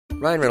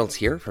Ryan Reynolds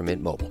here from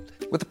Mint Mobile.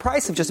 With the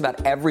price of just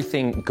about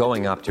everything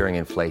going up during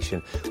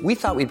inflation, we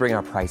thought we'd bring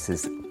our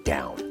prices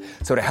down.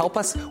 So to help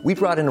us, we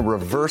brought in a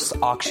reverse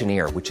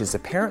auctioneer, which is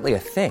apparently a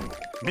thing.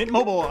 Mint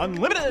Mobile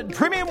Unlimited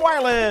Premium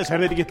Wireless. How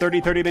to get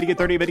 30, 30, bit to get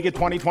 30, bit to get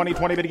 20, 20,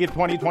 20, bit to get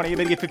 20, 20,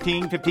 bit to get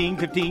 15, 15,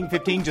 15,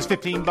 15, just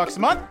 $15 a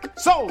month?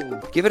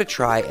 Sold! Give it a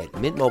try at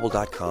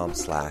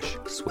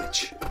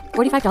mintmobile.com/switch.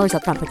 $45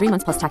 up front for 3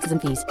 months plus taxes and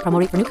fees. Promo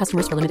rate for new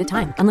customers for limited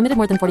time. Unlimited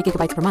more than 40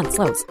 gigabytes per month.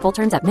 Slows full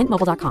terms at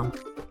mintmobile.com.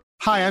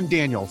 Hi, I'm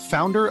Daniel,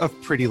 founder of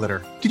Pretty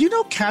Litter. Did you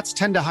know cats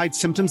tend to hide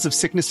symptoms of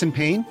sickness and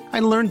pain? I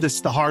learned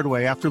this the hard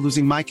way after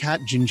losing my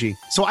cat, Gingy.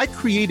 So I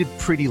created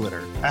Pretty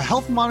Litter, a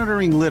health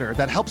monitoring litter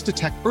that helps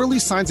detect early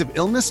signs of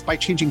illness by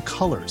changing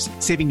colors,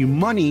 saving you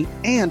money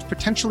and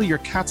potentially your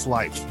cat's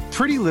life.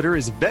 Pretty Litter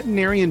is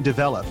veterinarian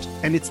developed,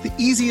 and it's the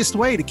easiest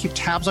way to keep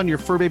tabs on your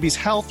fur baby's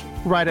health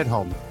right at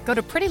home. Go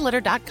to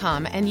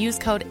prettylitter.com and use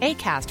code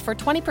ACAST for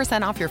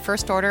 20% off your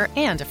first order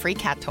and a free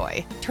cat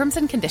toy. Terms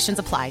and conditions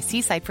apply.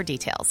 See site for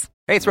details.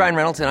 Hey, it's Ryan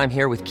Reynolds, and I'm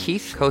here with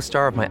Keith,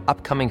 co-star of my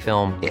upcoming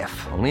film,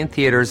 If, only in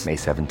theaters May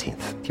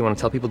 17th. Do you want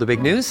to tell people the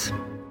big news?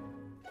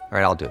 All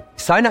right, I'll do it.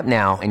 Sign up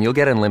now and you'll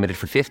get unlimited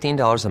for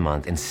 $15 a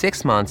month and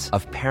 6 months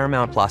of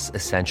Paramount Plus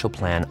Essential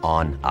Plan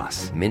on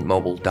us.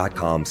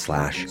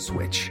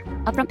 mintmobile.com/switch.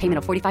 Upfront payment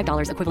of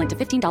 $45 equivalent to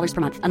 $15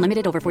 per month.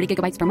 Unlimited over 40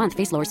 gigabytes per month.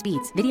 Face lower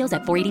speeds. Videos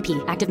at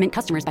 480p. Active Mint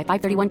customers by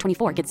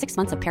 531.24 get 6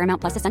 months of Paramount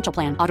Plus Essential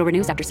Plan. Auto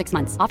renews after 6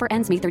 months. Offer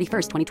ends May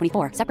 31st,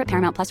 2024. Separate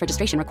Paramount Plus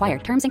registration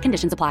required. Terms and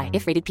conditions apply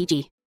if rated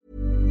PG.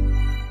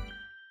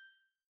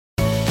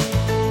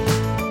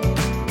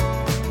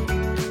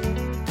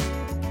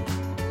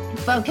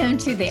 Welcome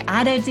to the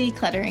Art of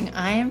Decluttering.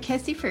 I am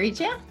Kirsty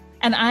Perugia.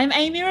 And I'm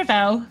Amy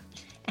Ravel.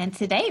 And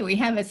today we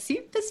have a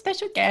super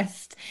special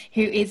guest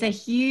who is a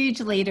huge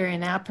leader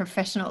in our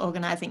professional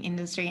organising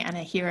industry and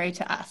a hero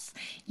to us.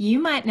 You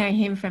might know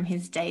him from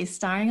his days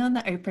starring on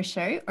The Oprah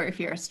Show, or if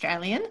you're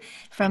Australian,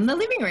 from The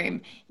Living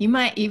Room. You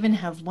might even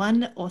have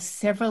one or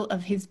several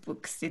of his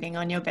books sitting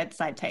on your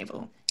bedside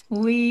table.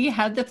 We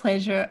have the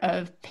pleasure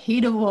of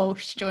Peter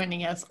Walsh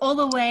joining us all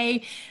the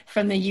way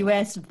from the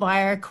US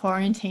via a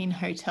quarantine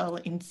hotel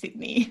in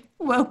Sydney.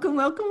 Welcome,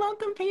 welcome,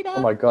 welcome, Peter.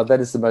 Oh my God, that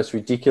is the most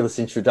ridiculous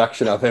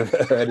introduction I've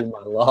ever heard in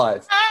my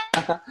life.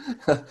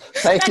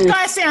 Thank you. That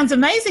guy sounds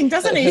amazing,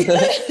 doesn't he?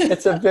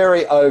 It's a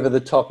very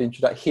over-the-top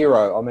introduction.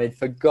 Hero, I mean,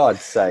 for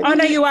God's sake. Oh,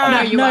 no, you are.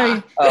 No, you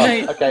are.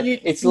 Oh, okay,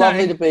 it's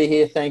lovely to be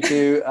here. Thank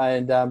you.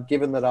 And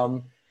given that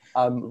I'm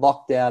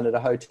locked down at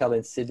a hotel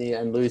in Sydney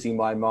and losing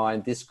my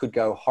mind, this could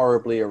go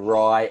horribly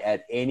awry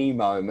at any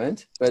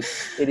moment, but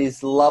it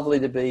is lovely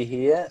to be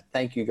here.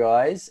 Thank you,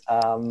 guys.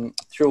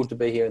 Thrilled to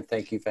be here, and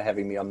thank you for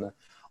having me on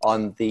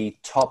the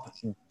top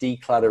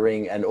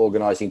decluttering and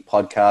organizing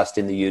podcast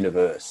in the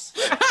universe.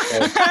 So,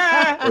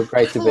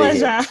 great to be here.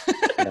 Yeah.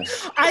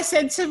 I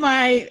said to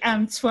my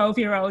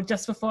 12-year-old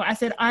just before, I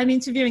said, I'm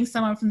interviewing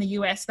someone from the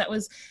US that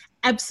was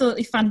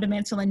absolutely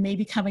fundamental in me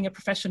becoming a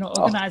professional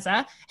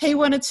organizer. He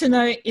wanted to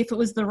know if it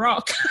was The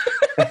Rock.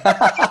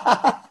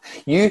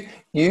 You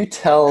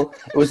tell,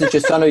 was it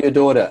your son or your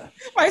daughter?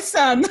 My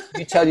son.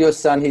 You tell your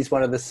son he's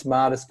one of the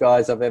smartest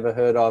guys I've ever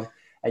heard of,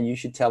 and you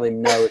should tell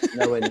him no, it's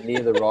nowhere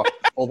near The Rock,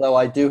 although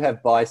I do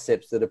have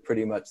biceps that are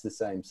pretty much the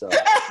same size.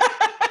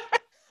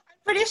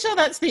 Pretty sure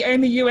that's the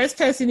only US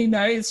person he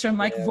knows from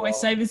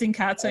voiceovers in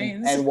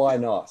cartoons. And why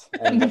not?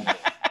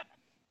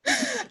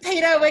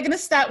 Peter, we're going to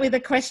start with a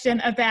question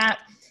about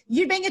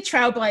you being a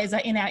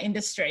trailblazer in our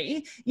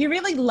industry. You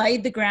really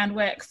laid the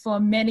groundwork for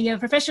many of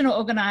professional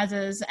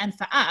organisers and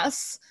for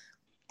us.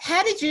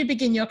 How did you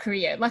begin your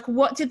career? Like,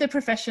 what did the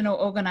professional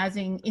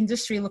organising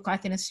industry look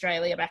like in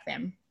Australia back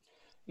then?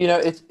 You know,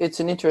 it's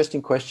an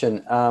interesting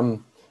question.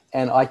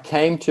 And I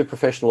came to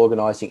professional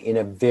organising in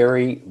a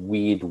very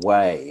weird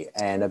way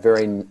and a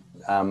very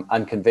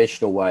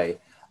unconventional way.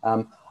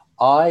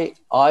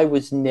 I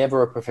was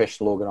never a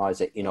professional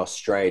organizer in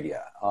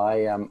Australia.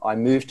 I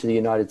moved to the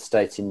United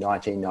States in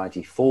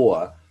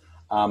 1994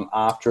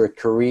 after a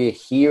career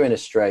here in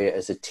Australia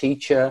as a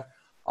teacher.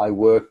 I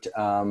worked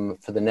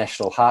for the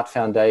National Heart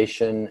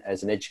Foundation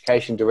as an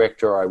education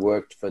director. I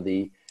worked for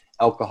the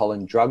Alcohol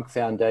and Drug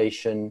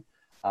Foundation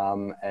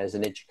as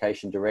an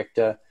education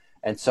director.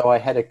 And so I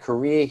had a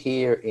career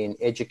here in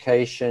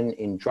education,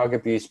 in drug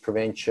abuse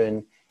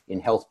prevention, in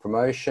health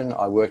promotion.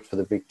 I worked for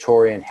the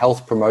Victorian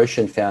Health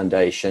Promotion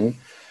Foundation.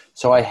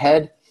 So I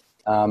had,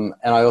 and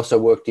I also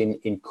worked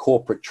in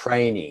corporate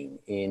training,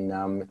 in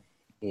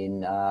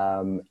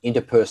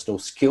interpersonal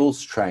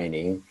skills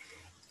training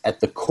at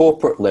the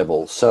corporate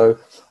level. So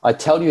I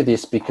tell you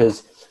this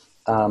because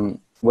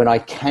when I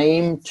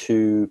came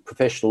to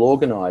professional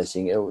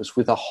organizing, it was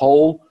with a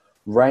whole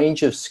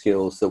range of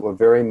skills that were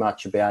very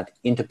much about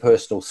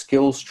interpersonal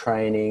skills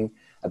training,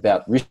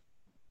 about risk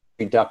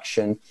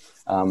reduction.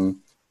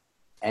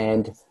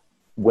 And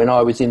when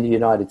I was in the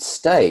United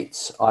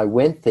States, I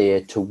went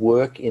there to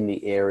work in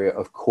the area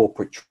of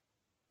corporate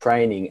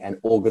training and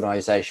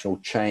organizational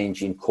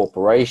change in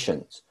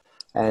corporations.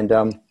 And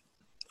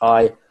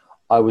I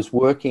I was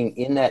working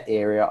in that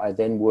area. I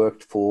then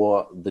worked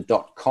for the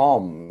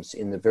 .coms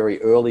in the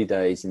very early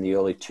days, in the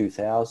early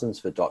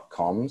 2000s for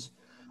 .coms.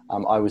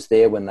 I was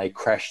there when they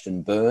crashed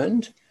and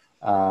burned.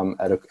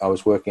 I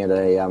was working at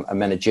a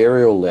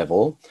managerial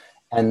level.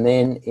 And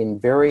then in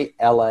very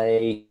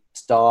LA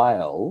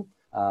style,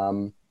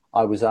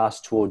 I was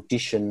asked to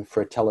audition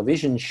for a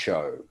television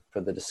show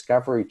for the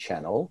Discovery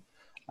Channel.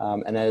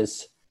 And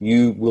as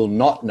you will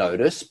not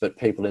notice, but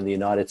people in the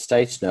United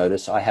States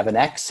notice, I have an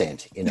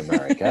accent in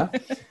America.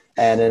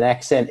 And an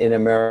accent in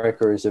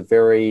America is a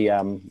very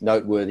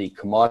noteworthy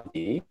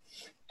commodity.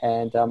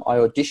 And I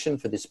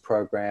auditioned for this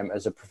program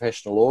as a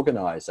professional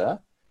organizer,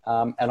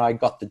 and I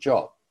got the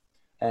job.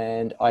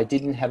 And I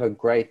didn't have a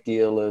great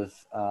deal of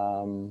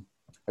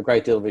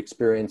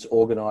experience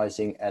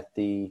organizing at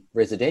the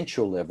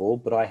residential level,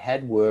 but I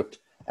had worked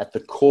at the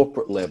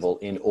corporate level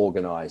in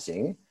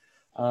organizing.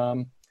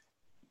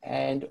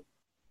 And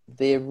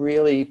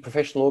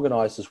professional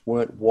organizers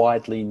weren't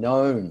widely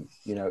known,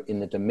 in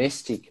the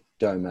domestic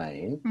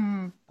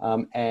domain.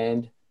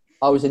 And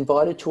I was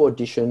invited to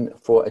audition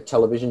for a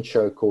television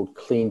show called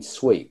Clean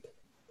Sweep,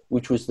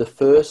 which was the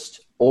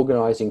first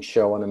organizing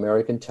show on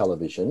American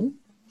television.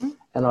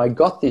 And I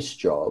got this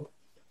job,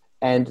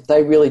 and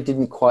they really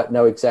didn't quite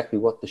know exactly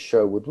what the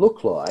show would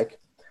look like.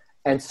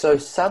 And so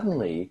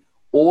suddenly,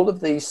 all of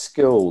these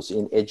skills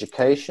in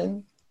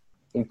education,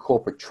 in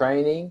corporate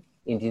training,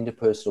 in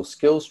interpersonal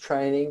skills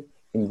training,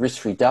 in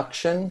risk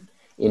reduction,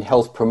 in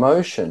health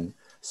promotion,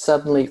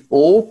 suddenly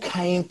all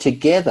came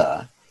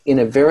together in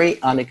a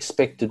very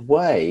unexpected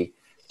way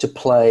to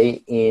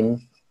play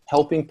in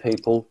helping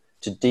people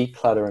to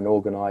declutter and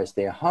organize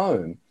their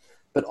home.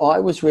 But I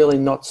was really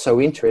not so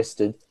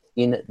interested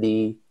in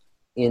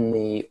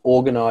the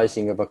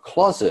organizing of a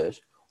closet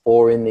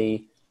or in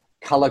the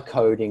color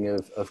coding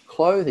of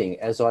clothing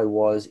as I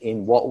was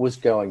in what was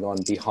going on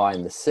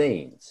behind the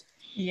scenes.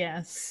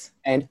 Yes.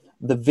 And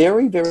the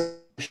very, very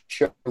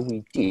show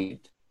we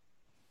did,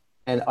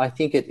 and I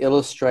think it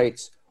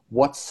illustrates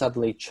what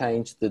suddenly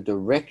changed the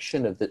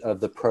direction of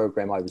the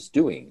program I was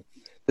doing.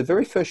 The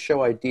very first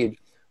show I did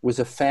was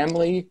a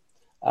family,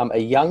 a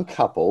young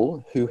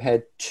couple who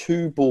had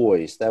two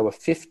boys. They were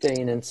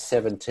 15 and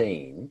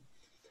 17.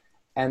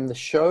 And the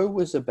show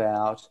was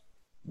about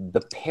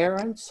the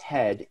parents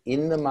had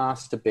in the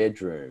master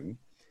bedroom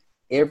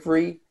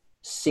every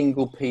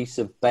single piece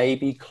of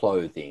baby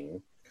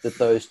clothing that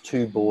those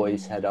two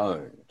boys had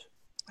owned,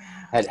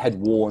 had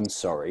worn,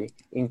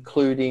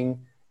 including,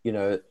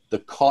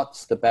 the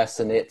cots, the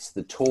bassinets,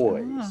 the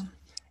toys.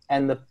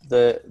 And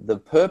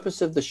the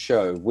purpose of the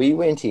show, we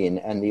went in,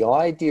 and the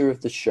idea of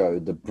the show,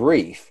 the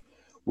brief,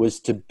 was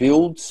to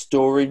build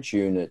storage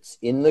units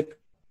in the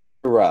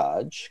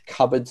garage,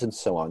 cupboards and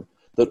so on,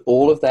 that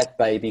all of that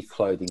baby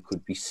clothing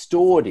could be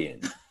stored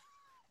in.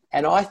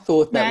 And I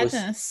thought that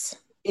was...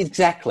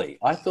 Exactly.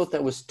 I thought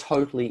that was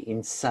totally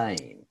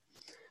insane.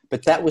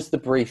 But that was the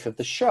brief of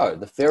the show,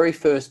 the very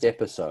first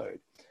episode.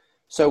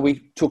 So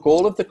we took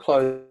all of the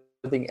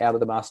clothing out of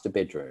the master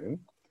bedroom,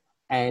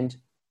 and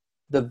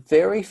the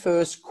very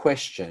first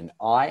question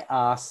I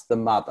asked the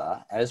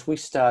mother as we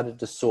started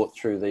to sort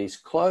through these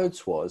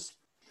clothes was,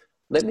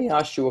 let me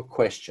ask you a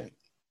question.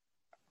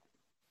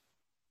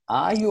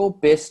 Are your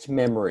best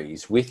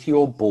memories with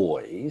your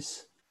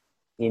boys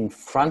in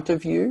front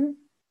of you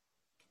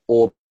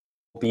or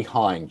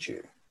behind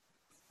you?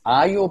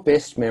 Are your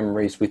best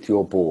memories with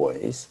your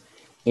boys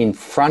in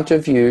front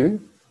of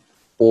you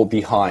or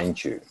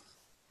behind you?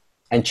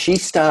 And she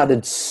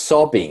started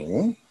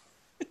sobbing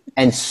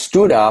and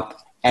stood up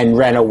and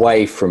ran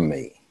away from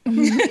me.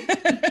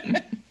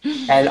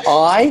 And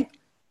I,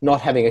 not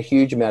having a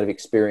huge amount of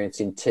experience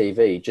in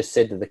TV, just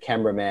said to the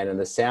cameraman and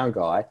the sound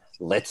guy,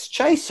 let's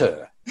chase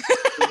her.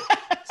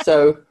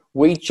 So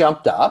we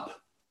jumped up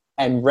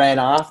and ran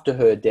after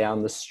her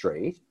down the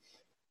street,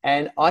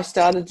 and I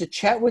started to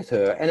chat with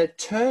her, and it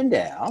turned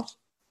out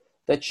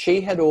that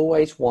she had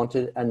always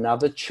wanted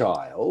another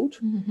child.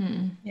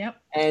 Mm-hmm.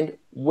 Yep. And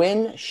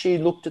when she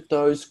looked at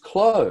those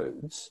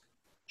clothes,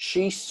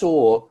 she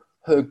saw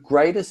her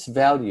greatest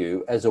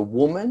value as a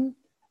woman,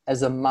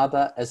 as a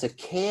mother, as a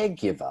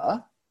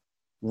caregiver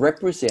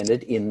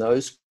represented in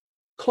those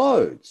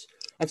clothes.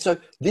 And so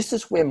this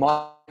is where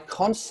my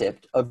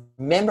concept of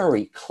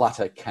memory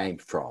clutter came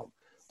from,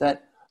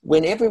 that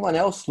when everyone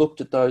else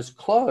looked at those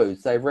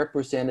clothes, they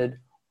represented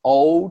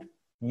old,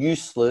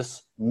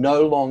 useless,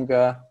 no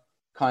longer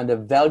kind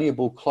of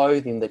valuable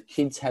clothing that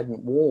kids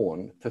hadn't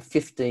worn for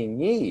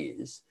 15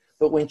 years.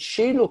 But when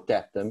she looked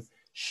at them,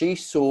 she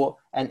saw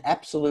an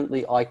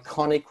absolutely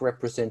iconic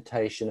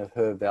representation of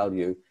her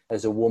value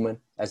as a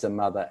woman, as a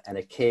mother, and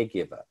a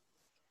caregiver.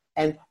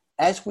 And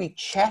as we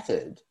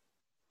chatted,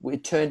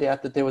 it turned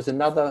out that there was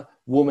another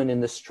woman in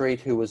the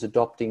street who was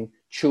adopting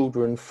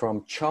children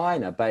from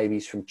China,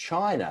 babies from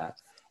China.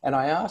 And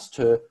I asked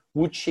her,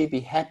 would she be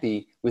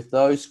happy with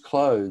those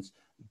clothes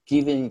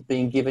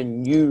being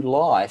given new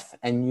life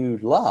and new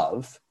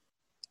love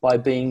by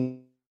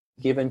being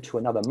given to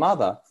another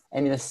mother?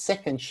 And in a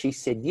second, she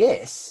said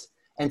yes.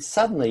 And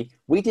suddenly,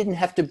 we didn't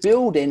have to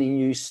build any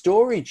new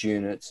storage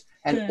units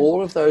And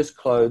all of those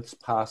clothes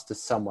pass to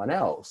someone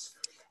else.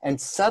 And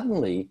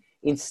suddenly,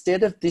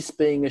 instead of this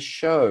being a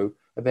show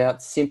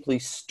about simply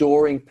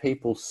storing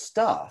people's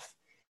stuff,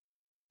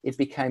 it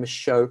became a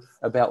show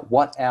about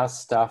what our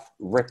stuff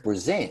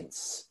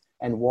represents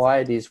and why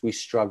it is we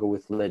struggle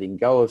with letting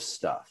go of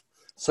stuff.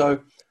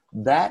 So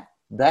that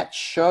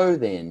show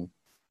then,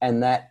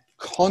 and that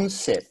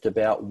concept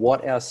about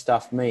what our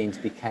stuff means,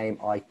 became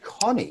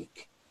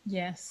iconic.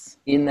 Yes.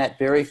 In that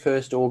very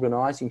first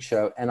organising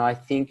show, and I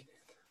think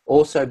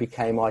also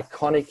became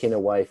iconic in a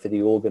way for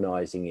the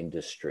organising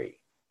industry.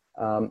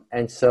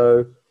 And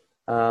so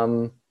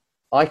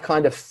I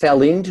kind of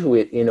fell into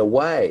it in a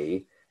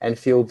way, and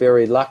feel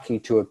very lucky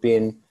to have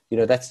been,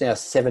 that's now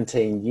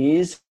 17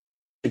 years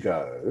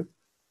ago.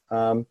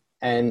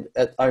 And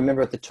I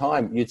remember at the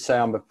time you'd say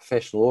I'm a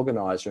professional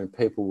organizer and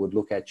people would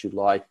look at you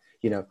like,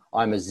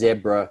 I'm a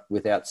zebra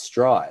without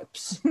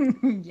stripes.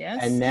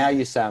 Yes. And now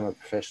you say I'm a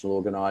professional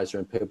organizer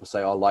and people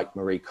say, I like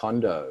Marie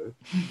Kondo.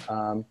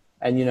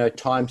 And,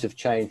 times have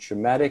changed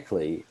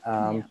dramatically.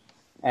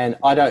 And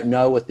I don't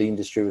know what the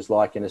industry was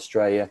like in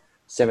Australia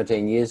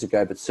 17 years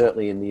ago, but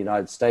certainly in the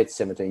United States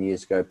 17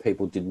 years ago,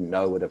 people didn't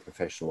know what a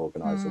professional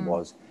organizer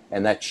was.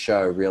 And that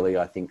show really,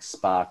 I think,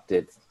 sparked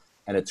it,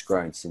 and it's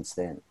grown since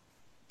then.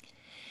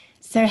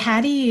 So how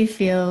do you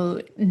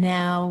feel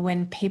now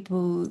when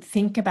people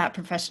think about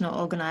professional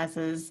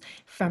organisers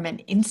from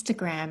an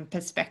Instagram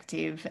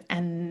perspective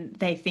and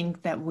they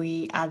think that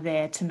we are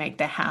there to make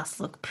their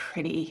house look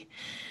pretty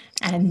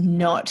and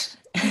not...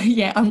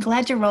 Yeah, I'm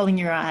glad you're rolling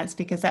your eyes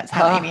because that's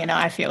how Amy and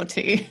I feel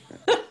too.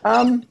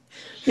 I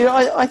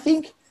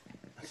think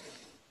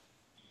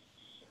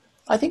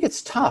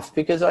it's tough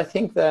because I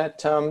think that,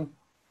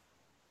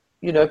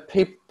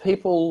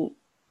 people,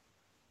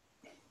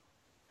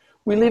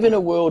 we live in a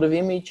world of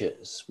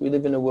images. We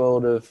live in a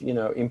world of,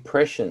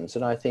 impressions.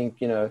 And I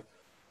think,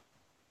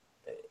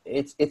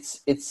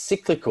 it's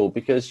cyclical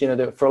because,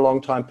 for a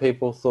long time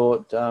people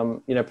thought,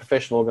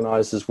 professional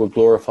organisers were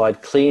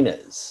glorified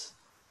cleaners.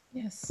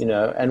 Yes.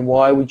 And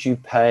why would you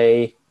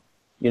pay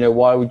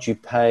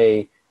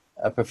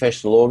a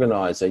professional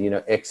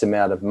organizer, X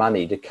amount of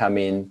money to come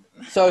in?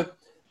 So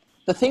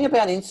the thing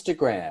about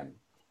Instagram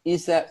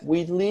is that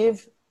we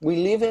live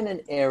in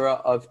an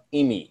era of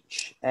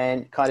image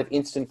and kind of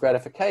instant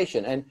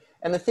gratification.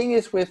 And the thing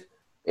is with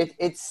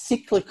it's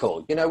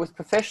cyclical. With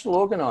professional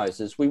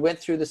organizers, we went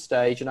through the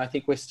stage, and I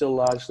think we're still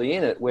largely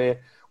in it, where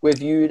we're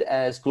viewed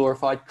as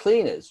glorified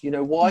cleaners.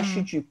 Why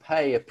should you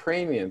pay a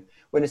premium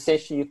when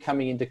essentially you're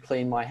coming in to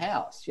clean my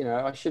house?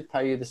 I should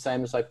pay you the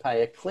same as I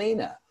pay a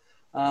cleaner.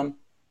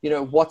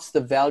 What's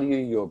the value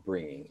you're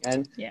bringing?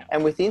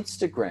 And with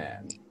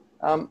Instagram,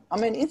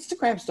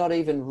 Instagram's not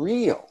even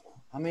real.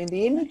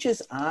 The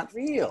images aren't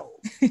real.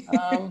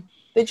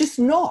 They're just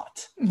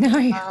not.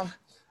 No.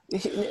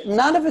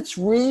 None of it's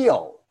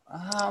real.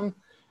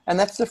 And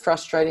that's the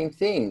frustrating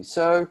thing.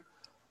 So,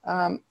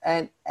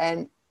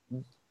 and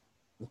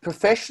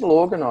professional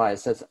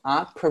organisers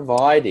aren't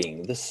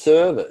providing the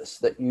service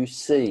that you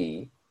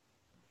see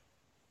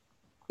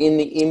in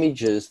the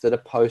images that are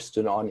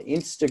posted on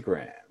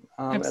Instagram.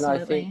 And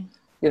I think,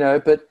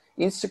 but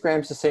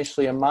Instagram's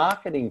essentially a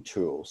marketing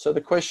tool. So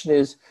the question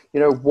is,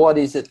 what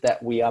is it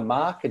that we are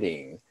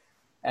marketing?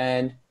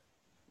 And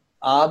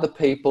are the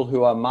people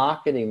who are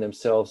marketing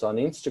themselves on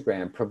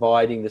Instagram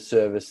providing the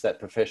service that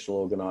professional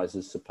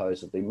organisers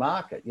supposedly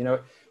market?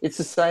 It's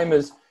the same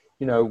as,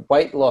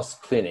 weight loss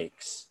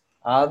clinics.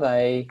 Are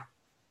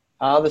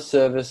the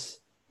service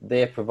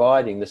they're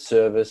providing the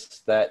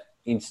service that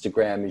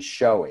Instagram is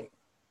showing?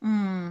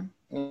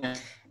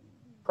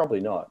 Probably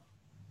not.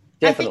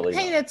 Definitely I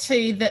think, Peter,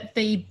 too, that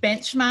the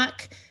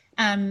benchmark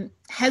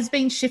has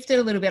been shifted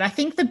a little bit. I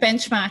think the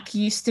benchmark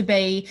used to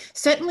be,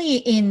 certainly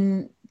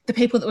in the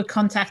people that would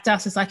contact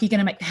us, is like, you're going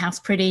to make the house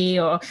pretty,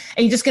 or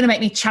are you just going to make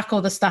me chuck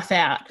all the stuff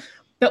out?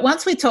 But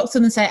once we talk to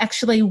them and say,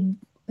 actually,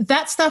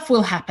 that stuff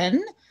will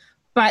happen,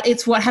 but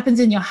it's what happens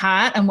in your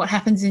heart and what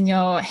happens in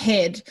your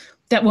head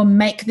that will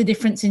make the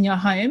difference in your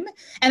home.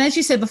 And as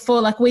you said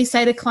before, like we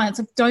say to clients,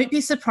 like, don't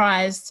be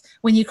surprised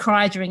when you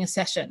cry during a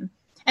session.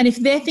 And if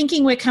they're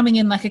thinking we're coming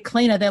in like a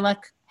cleaner, they're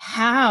like,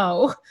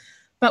 how?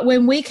 But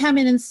when we come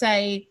in and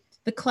say,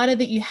 the clutter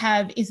that you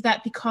have, is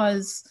that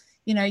because,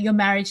 your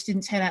marriage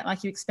didn't turn out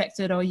like you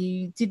expected, or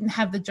you didn't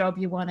have the job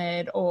you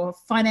wanted, or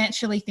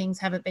financially things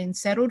haven't been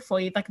settled for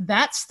you, like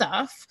that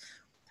stuff.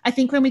 I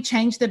think when we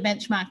change the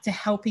benchmark to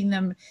helping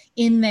them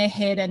in their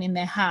head and in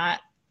their heart,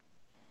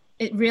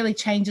 it really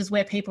changes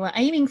where people are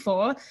aiming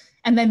for.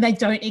 And then they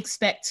don't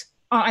expect,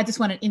 I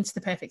just want an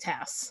Insta-perfect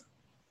house.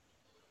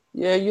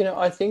 Yeah,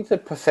 I think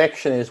that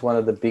perfection is one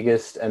of the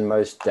biggest and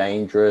most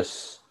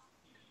dangerous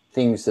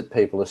things that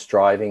people are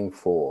striving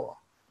for.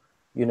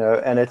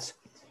 And it's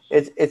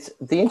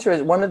the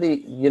interest. One of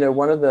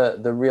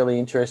the really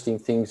interesting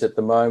things at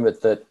the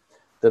moment that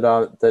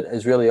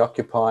is really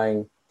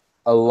occupying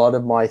a lot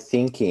of my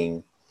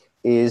thinking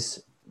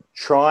is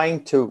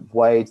trying to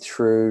wade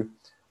through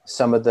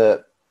some of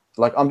the,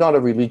 like, I'm not a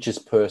religious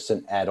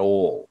person at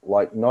all,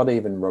 like not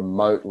even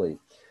remotely.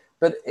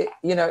 But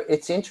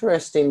it's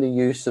interesting the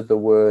use of the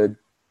word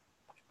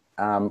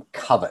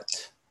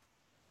covet.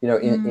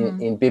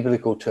 In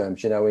biblical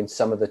terms, in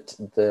some of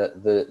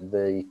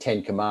the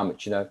Ten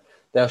Commandments,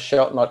 thou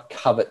shalt not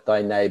covet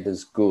thy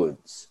neighbor's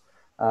goods.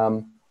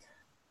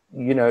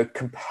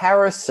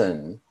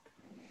 Comparison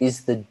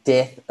is the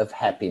death of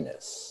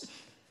happiness.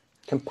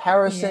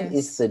 Comparison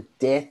is the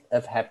death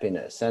of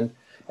happiness, and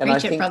I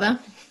think, brother.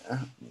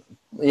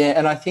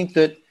 And I think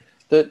that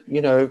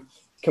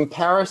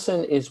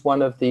comparison is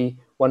one of the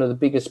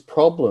biggest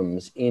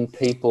problems in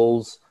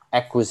people's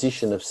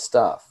acquisition of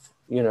stuff.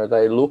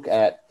 They look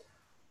at,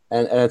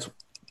 and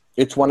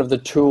it's one of the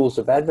tools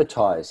of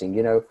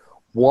advertising.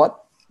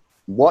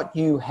 What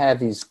you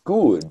have is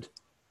good,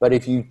 but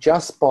if you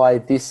just buy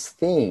this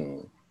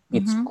thing,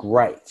 it's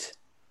great.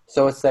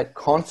 So it's that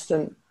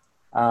constant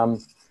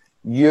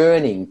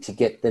yearning to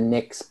get the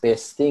next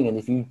best thing. And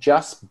if you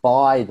just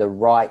buy the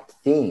right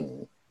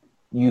thing,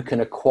 you can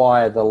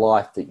acquire the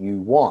life that you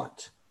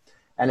want.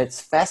 And it's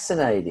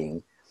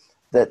fascinating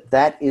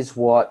that is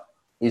what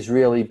is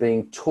really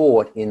being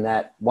taught in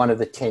that one of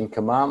the Ten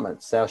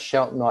Commandments, thou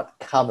shalt not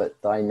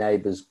covet thy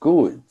neighbor's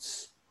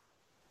goods.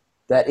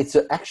 That it's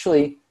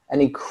actually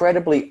an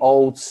incredibly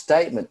old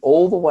statement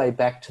all the way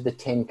back to the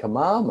Ten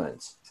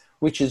Commandments,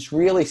 which is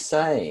really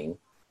saying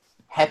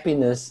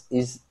happiness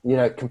is,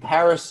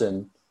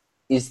 comparison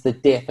is the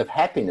death of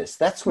happiness.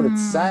 That's what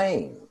it's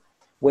saying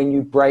when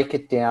you break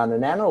it down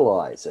and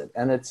analyze it.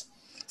 And it's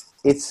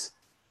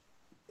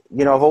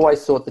I've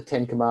always thought the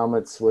Ten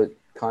Commandments were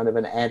kind of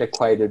an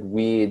antiquated,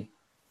 weird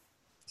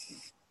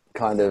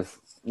kind of,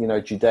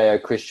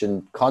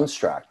 Judeo-Christian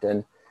construct.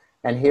 And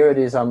here it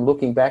is, I'm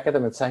looking back at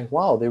them and saying,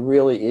 wow, there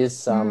really is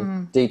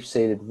some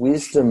deep-seated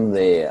wisdom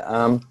there.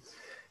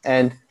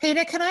 And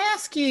Peter, can I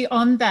ask you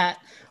on that,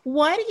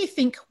 why do you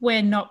think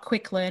we're not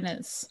quick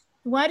learners?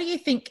 Why do you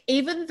think,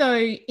 even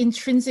though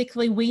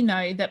intrinsically we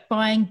know that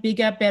buying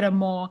bigger, better,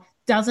 more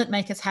doesn't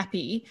make us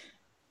happy,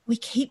 we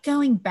keep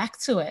going back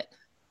to it?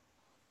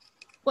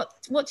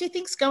 What do you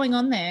think's going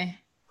on there?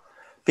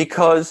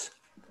 Because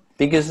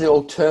the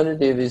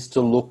alternative is to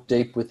look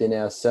deep within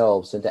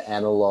ourselves and to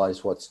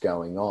analyze what's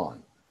going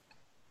on.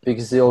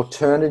 Because the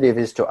alternative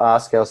is to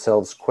ask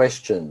ourselves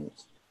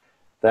questions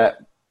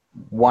that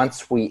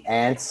once we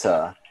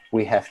answer,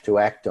 we have to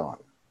act on.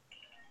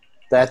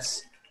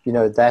 That's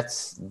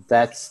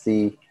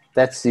the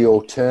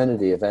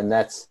alternative, and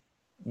that's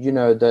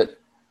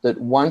that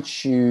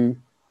once you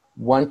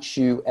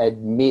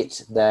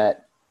admit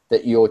that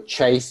you're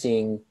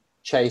chasing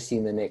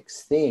the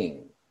next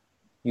thing,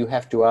 you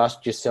have to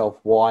ask yourself,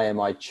 why am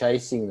I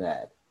chasing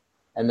that?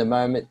 And the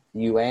moment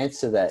you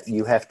answer that,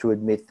 you have to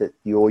admit that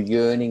you're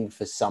yearning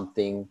for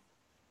something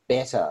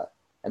better.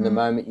 And the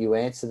moment you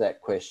answer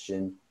that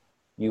question,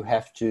 you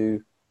have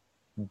to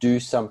do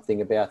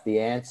something about the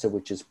answer,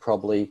 which is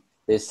probably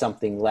there's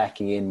something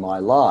lacking in my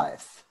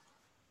life.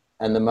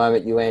 And the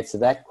moment you answer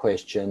that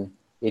question,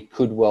 it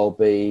could well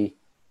be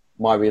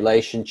my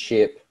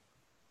relationship,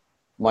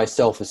 my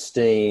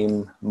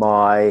self-esteem,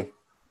 my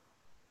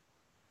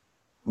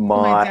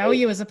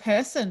value as a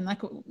person,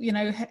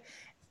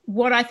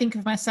 what I think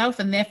of myself,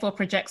 and therefore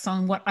projects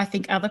on what I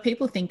think other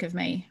people think of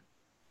me.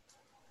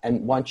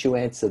 And once you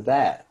answer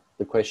that,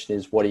 the question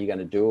is, what are you going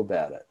to do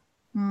about it?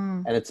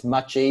 And it's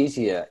much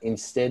easier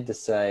instead to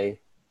say,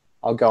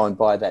 I'll go and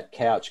buy that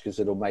couch because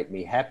it'll make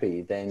me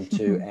happy, than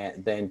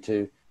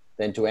to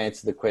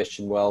answer the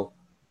question, well,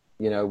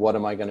 what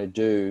am I going to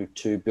do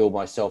to build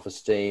my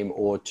self-esteem,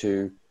 or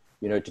to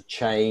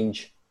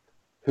change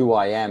who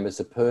I am as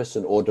a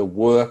person, or to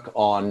work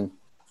on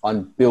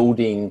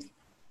building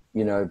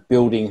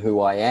who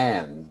I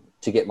am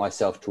to get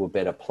myself to a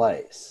better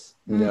place.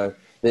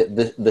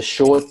 The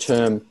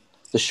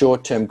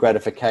short-term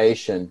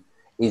gratification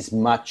is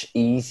much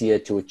easier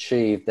to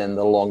achieve than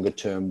the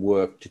longer-term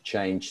work to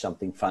change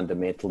something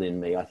fundamental in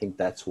me. I think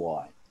that's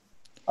why.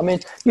 I mean,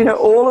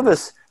 all of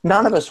us,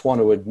 none of us want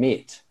to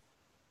admit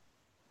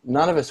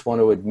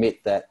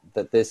that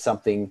there's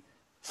something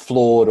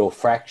flawed or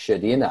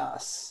fractured in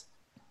us.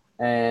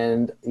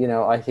 And,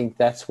 I think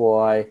that's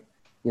why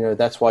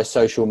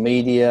social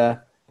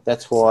media,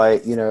 that's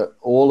why,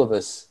 all of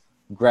us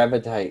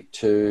gravitate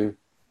to,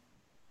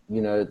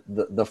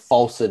 the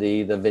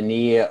falsity, the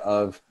veneer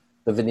of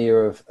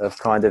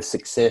kind of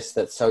success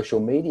that social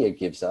media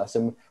gives us.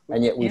 And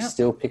yet we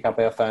still pick up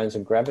our phones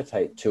and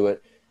gravitate to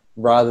it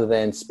rather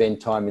than spend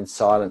time in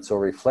silence or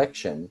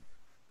reflection,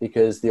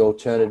 because the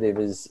alternative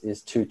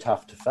is too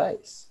tough to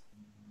face.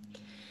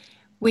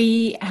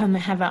 We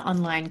have an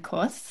online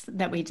course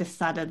that we just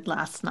started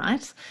last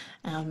night.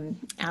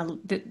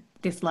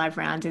 This live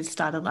round is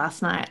started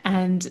last night,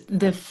 and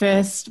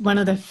one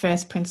of the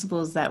first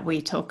principles that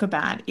we talk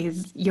about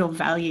is your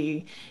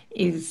value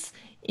is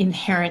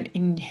inherent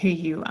in who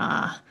you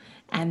are,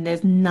 and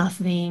there's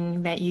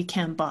nothing that you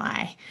can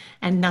buy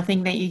and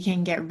nothing that you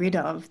can get rid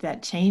of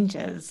that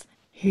changes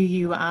who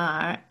you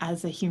are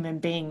as a human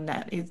being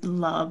that is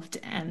loved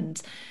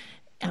and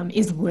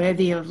is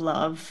worthy of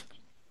love.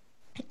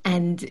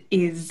 And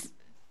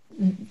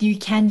you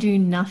can do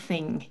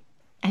nothing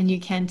and you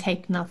can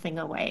take nothing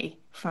away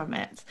from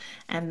it.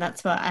 And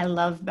that's what I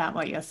love about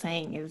what you're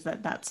saying, is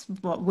that that's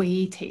what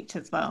we teach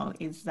as well,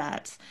 is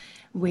that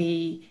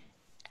we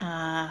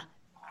are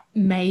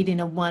made in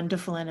a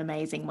wonderful and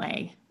amazing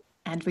way.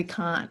 And we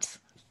can't,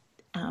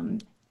 all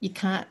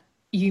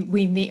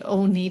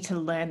need to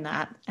learn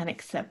that and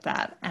accept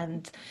that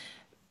and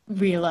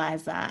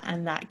realize that.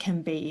 And that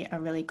can be a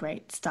really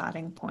great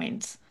starting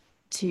point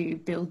to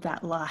build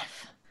that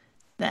life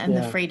and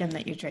the freedom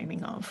that you're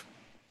dreaming of.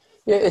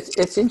 Yeah,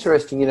 it's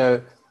interesting,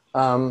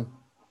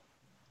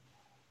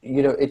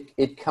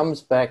 it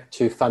comes back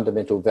to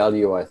fundamental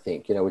value, I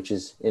think, which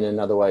is in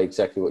another way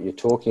exactly what you're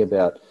talking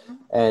about.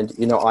 And,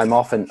 I'm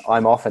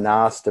often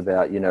asked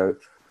about,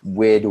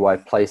 where do I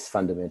place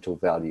fundamental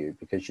value?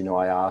 Because,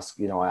 I ask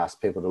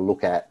people to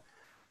look at,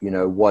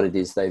 what it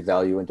is they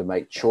value and to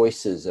make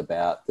choices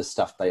about the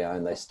stuff they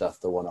own, the stuff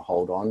they want to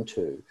hold on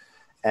to.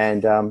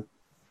 And,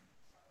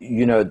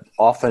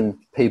 often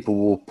people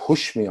will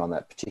push me on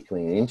that,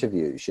 particularly in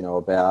interviews,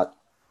 about,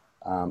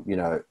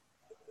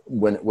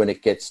 when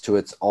it gets to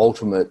its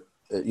ultimate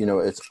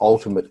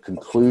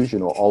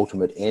conclusion or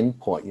ultimate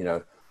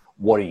endpoint,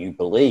 what do you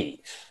believe?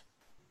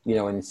 And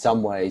in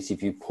some ways,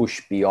 if you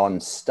push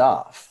beyond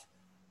stuff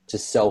to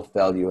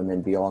self-value and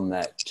then beyond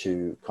that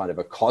to kind of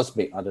a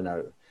cosmic, I don't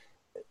know,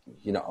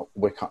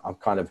 I'm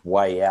kind of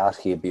way out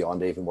here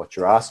beyond even what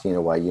you're asking in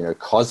a way,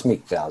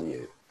 cosmic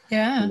value.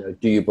 Yeah.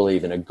 Do you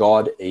believe in a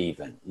God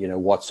even?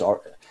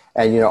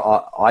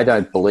 I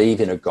don't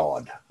believe in a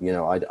God.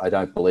 I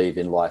don't believe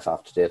in life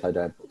after death. I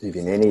don't believe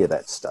in any of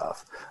that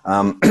stuff.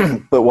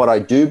 But what I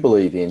do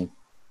believe in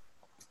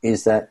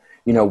is that,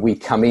 we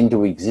come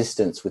into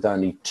existence with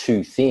only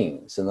two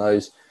things. And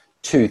those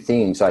two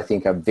things, I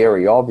think, are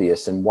very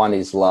obvious. And one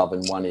is love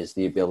and one is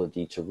the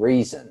ability to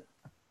reason.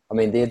 I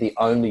mean, they're the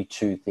only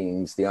two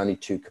things, the only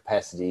two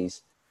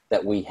capacities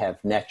that we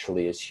have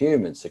naturally as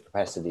humans, the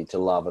capacity to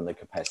love and the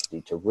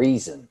capacity to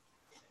reason.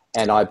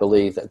 And I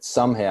believe that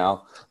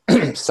somehow,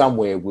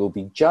 somewhere we'll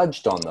be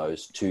judged on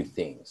those two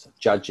things.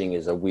 Judging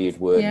is a weird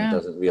word and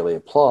doesn't really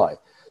apply.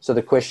 So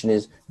the question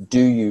is, do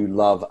you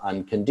love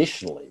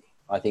unconditionally?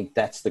 I think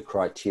that's the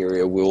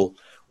criteria we'll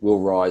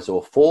rise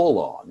or fall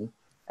on.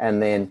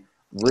 And then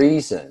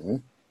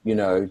reason,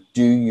 do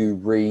you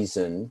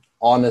reason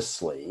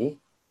honestly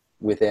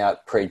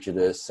without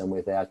prejudice and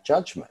without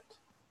judgment?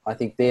 I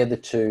think they're the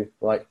two,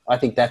 I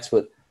think that's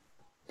what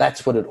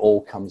it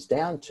all comes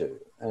down to.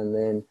 And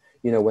then,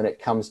 when it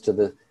comes to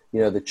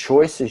the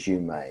choices you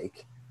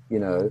make,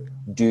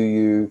 do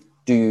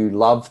you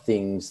love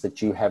things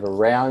that you have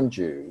around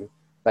you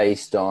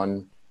based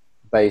on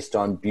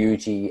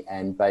beauty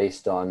and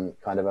based on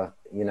kind of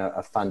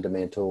a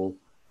fundamental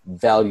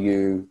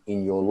value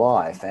in your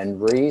life? And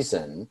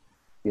reason,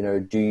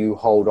 do you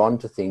hold on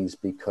to things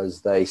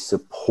because they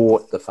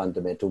support the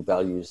fundamental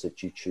values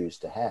that you choose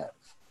to have?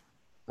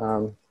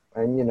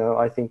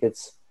 I think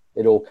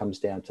it all comes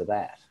down to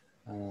that.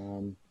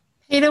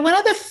 Peter, when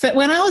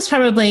I was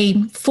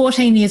probably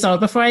 14 years old,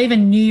 before I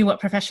even knew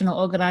what professional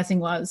organising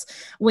was,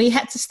 we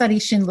had to study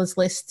Schindler's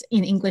List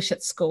in English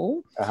at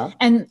school. Uh-huh.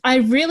 And I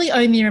really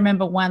only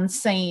remember one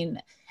scene,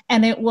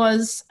 and it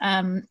was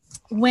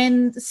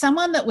when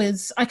someone that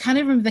was, I can't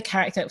even remember the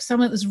character, it was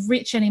someone that was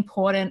rich and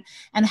important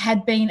and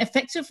had been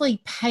effectively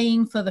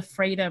paying for the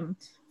freedom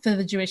for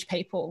the Jewish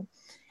people.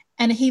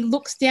 And he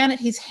looks down at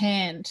his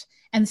hand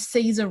and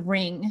sees a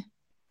ring.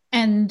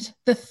 And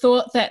the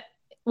thought that,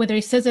 whether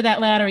he says it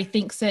out loud or he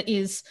thinks it,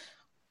 is,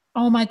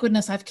 oh my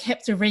goodness, I've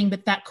kept a ring,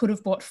 but that could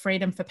have bought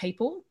freedom for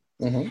people.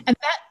 Mm-hmm. And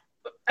that,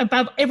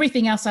 above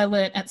everything else I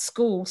learned at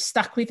school,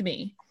 stuck with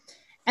me.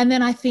 And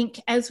then I think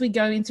as we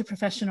go into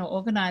professional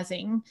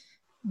organising,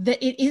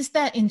 that it is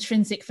that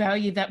intrinsic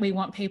value that we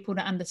want people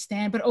to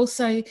understand, but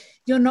also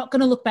you're not going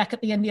to look back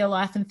at the end of your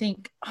life and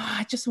think, oh,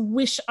 I just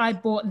wish I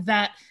bought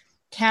that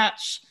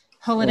couch,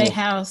 holiday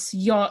house,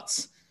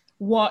 yacht,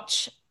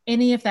 watch,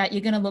 any of that.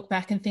 You're going to look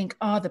back and think,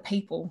 oh, the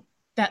people.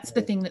 That's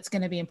the thing that's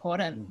going to be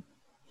important.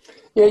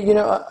 Yeah,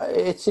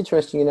 it's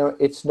interesting.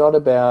 It's not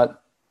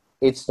about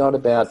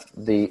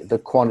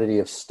the quantity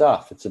of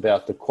stuff. It's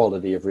about the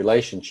quality of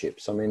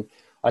relationships. I mean,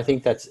 I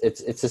think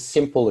it's a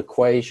simple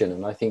equation,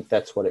 and I think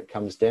that's what it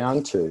comes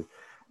down to.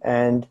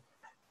 And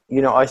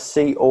I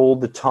see all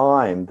the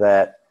time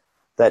that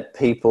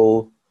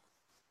people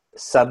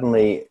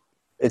suddenly,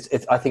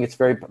 I think it's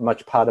very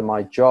much part of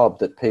my job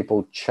that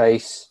people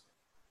chase,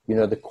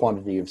 the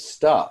quantity of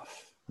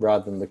stuff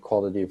rather than the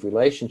quality of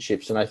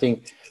relationships. And I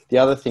think the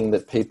other thing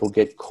that people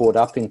get caught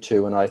up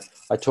into, and I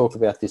talk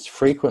about this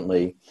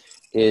frequently,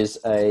 is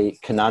a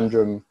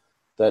conundrum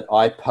that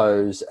I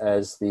pose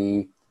as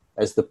the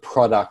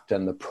product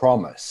and the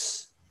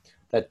promise.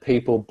 That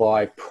people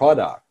buy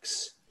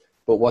products,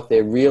 but what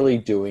they're really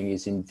doing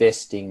is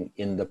investing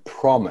in the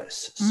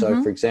promise. Mm-hmm.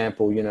 So, for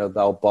example,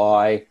 they'll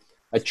buy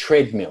a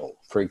treadmill,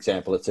 for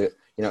example. It's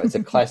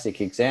a classic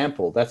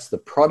example. That's the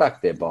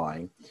product they're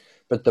buying.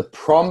 But the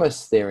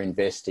promise they're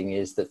investing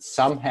is that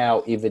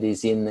somehow, if it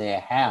is in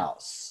their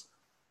house,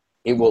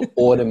 it will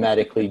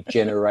automatically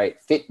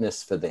generate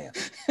fitness for them.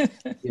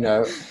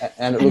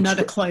 And it looks not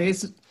a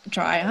clothes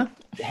dryer.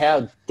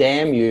 How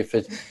damn you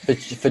for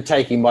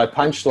taking my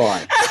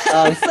punchline.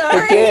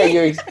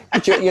 Sorry.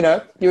 But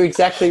yeah, you're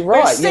exactly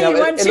right. We've seen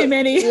one too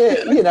many.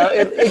 Yeah,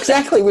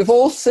 exactly. We've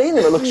all seen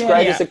them. It looks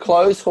great as a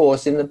clothes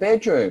horse in the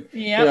bedroom.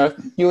 Yeah.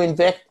 You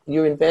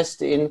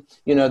invest in,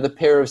 the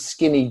pair of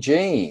skinny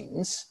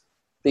jeans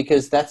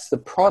because that's the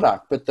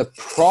product. But the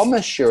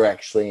promise you're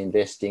actually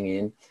investing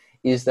in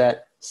is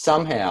that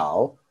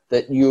somehow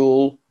that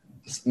you'll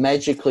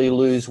magically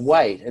lose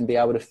weight and be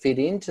able to fit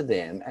into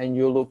them and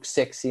you'll look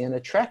sexy and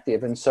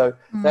attractive. And so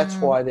that's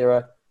why there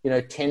are,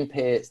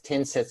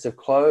 10 sets of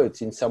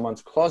clothes in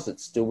someone's closet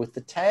still with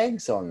the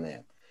tags on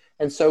them.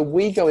 And so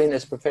we go in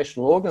as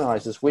professional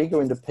organizers, we go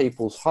into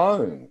people's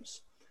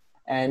homes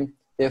and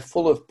they're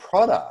full of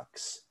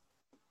products.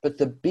 But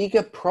the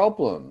bigger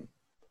problem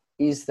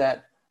is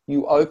that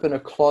you open a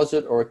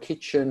closet or a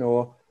kitchen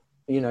or,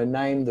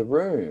 name the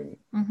room.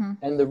 Mm-hmm.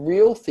 And the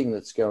real thing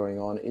that's going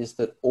on is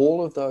that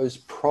all of those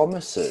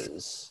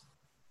promises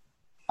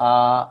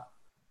are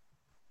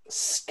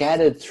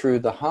scattered through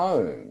the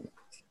home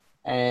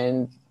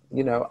and,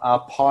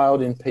 are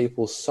piled in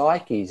people's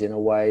psyches in a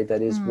way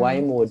that is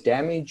way more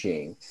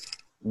damaging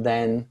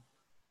than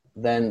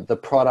the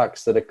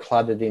products that are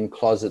cluttered in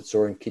closets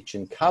or in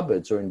kitchen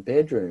cupboards or in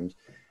bedrooms.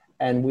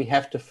 And we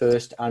have to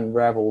first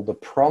unravel the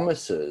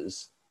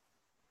promises.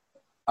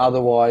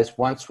 Otherwise,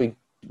 once we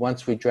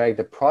drag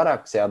the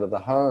products out of the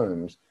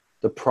homes,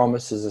 the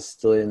promises are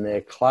still in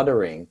there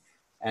cluttering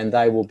and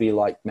they will be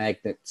like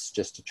magnets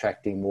just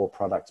attracting more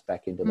products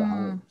back into the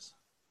homes.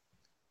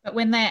 But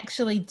when they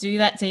actually do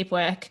that deep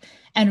work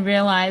and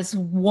realize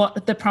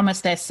what the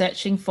promise they're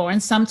searching for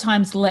and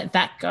sometimes let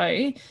that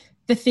go,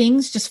 the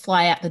things just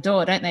fly out the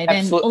door, don't they?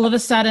 Then all of a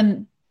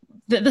sudden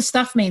the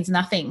stuff means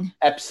nothing.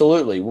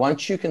 Absolutely.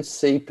 Once you can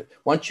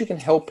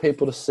help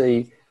people to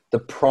see the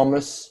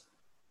promise,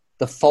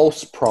 the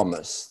false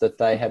promise that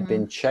they have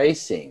been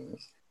chasing.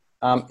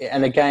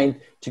 And again,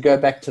 to go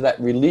back to that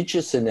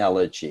religious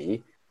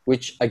analogy,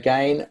 which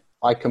again,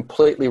 I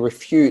completely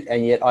refute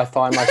and yet I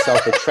find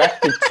myself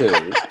attracted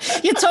to.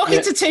 You're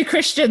talking to two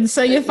Christians,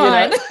 so you're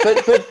fine.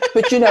 But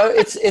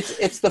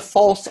it's the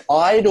false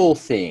idol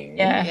thing.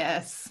 Yeah.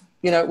 Yes.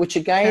 Which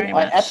again,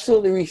 I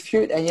absolutely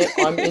refute and yet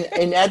I'm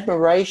in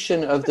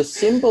admiration of the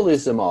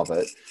symbolism of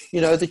it,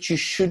 that you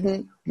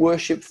shouldn't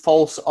worship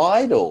false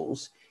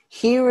idols.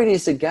 Here it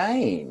is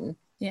again,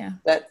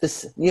 that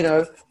this,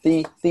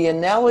 the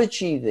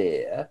analogy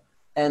there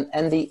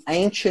and the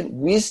ancient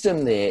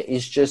wisdom there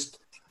is just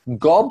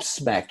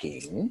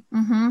gobsmacking,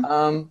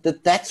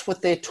 that's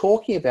what they're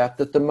talking about,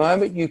 that the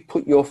moment you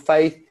put your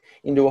faith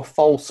into a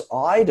false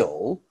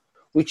idol,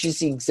 which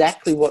is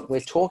exactly what we're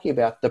talking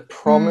about, the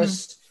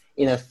promise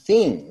in a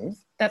thing.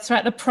 That's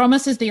right. The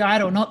promise is the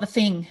idol, not the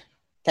thing.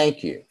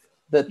 Thank you.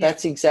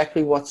 That's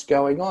exactly what's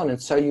going on. And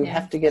so you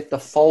have to get the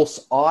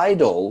false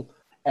idol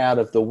out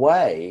of the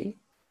way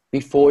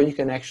before you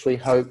can actually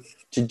hope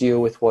to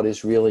deal with what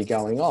is really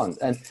going on.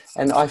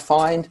 And I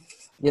find,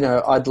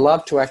 I'd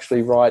love to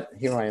actually write,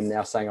 here I am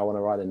now saying I want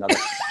to write another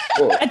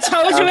book. I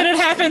told you it had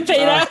happened,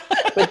 Peter.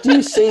 But do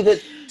you see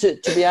that to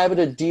be able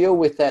to deal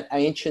with that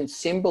ancient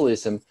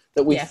symbolism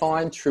that we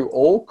find through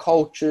all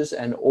cultures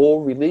and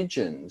all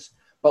religions,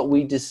 but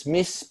we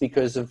dismiss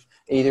because of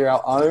either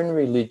our own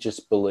religious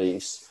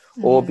beliefs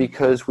or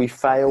because we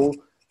fail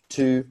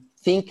to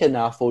think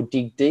enough or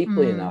dig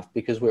deeply enough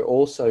because we're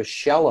all so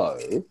shallow.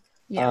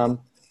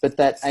 But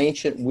that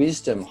ancient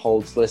wisdom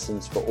holds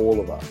lessons for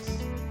all of us.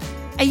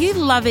 Are you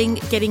loving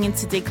getting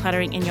into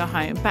decluttering in your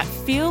home but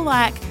feel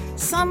like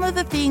some of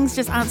the things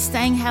just aren't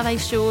staying how they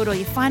should, or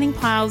you're finding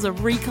piles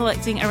of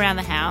recollecting around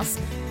the house?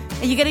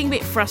 Are you getting a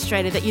bit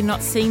frustrated that you're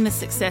not seeing the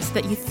success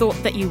that you thought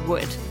that you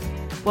would?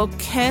 Well,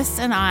 Kirst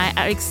and I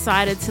are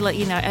excited to let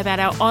you know about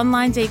our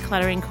online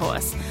decluttering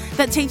course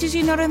that teaches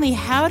you not only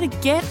how to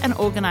get an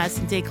organised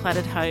and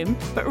decluttered home,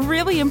 but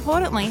really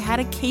importantly, how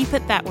to keep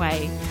it that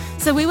way.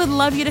 So we would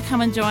love you to come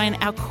and join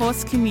our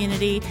course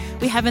community.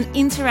 We have an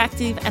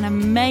interactive and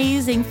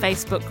amazing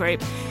Facebook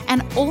group,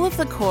 and all of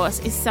the course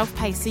is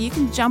self-paced, so you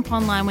can jump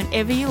online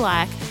whenever you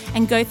like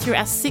and go through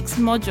our 6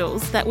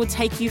 modules that will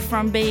take you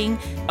from being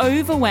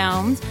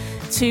overwhelmed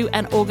to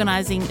an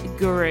organising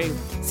guru.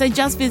 So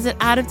just visit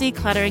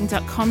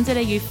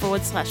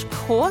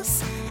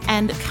artofdecluttering.com.au/course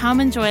and come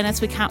and join us.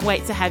 We can't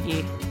wait to have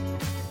you.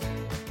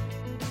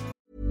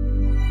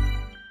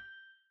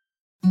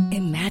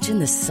 Imagine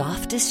the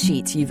softest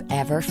sheets you've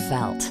ever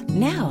felt.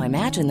 Now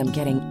imagine them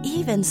getting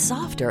even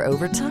softer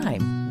over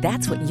time.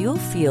 That's what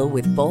you'll feel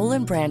with Boll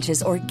 &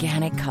 Branch's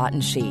organic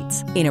cotton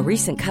sheets. In a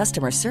recent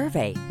customer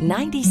survey,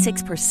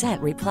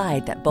 96%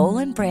 replied that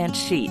Boll & Branch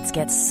sheets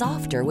get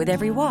softer with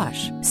every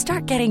wash.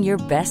 Start getting your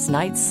best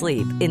night's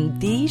sleep in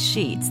these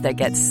sheets that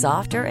get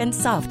softer and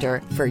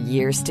softer for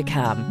years to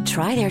come.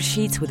 Try their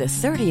sheets with a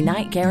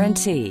 30-night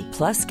guarantee.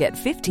 Plus, get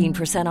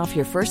 15% off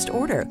your first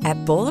order at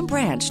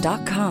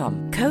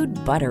bollandbranch.com. Code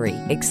BUTTERY.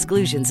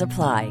 Exclusions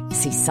apply.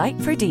 See site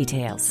for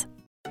details.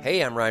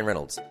 Hey, I'm Ryan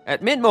Reynolds.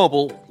 At Mint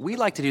Mobile, we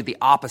like to do the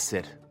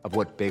opposite of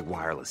what Big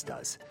Wireless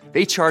does.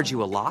 They charge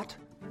you a lot,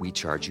 we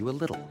charge you a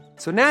little.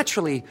 So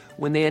naturally,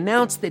 when they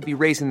announced they'd be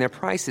raising their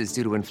prices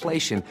due to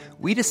inflation,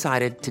 we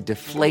decided to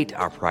deflate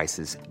our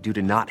prices due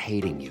to not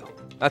hating you.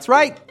 That's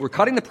right. We're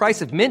cutting the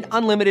price of Mint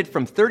Unlimited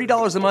from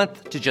 $30 a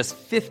month to just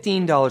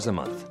 $15 a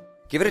month.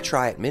 Give it a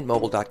try at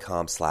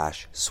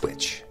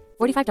mintmobile.com/switch.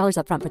 $45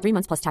 up front for 3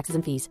 months plus taxes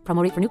and fees.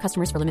 Promo rate for new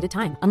customers for limited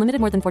time.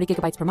 Unlimited more than 40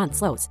 gigabytes per month.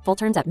 Slows full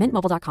terms at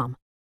mintmobile.com.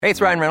 Hey, it's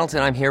Ryan Reynolds,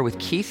 and I'm here with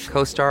Keith,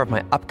 co-star of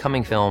my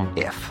upcoming film,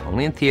 If,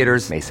 only in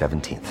theaters May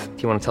 17th.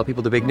 Do you want to tell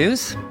people the big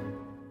news?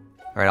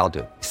 All right, I'll do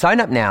it. Sign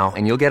up now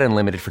and you'll get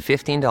unlimited for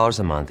 $15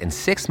 a month and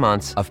 6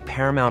 months of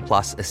Paramount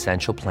Plus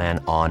Essential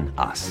Plan on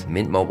us.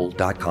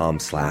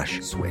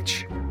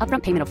 mintmobile.com/switch.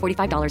 Upfront payment of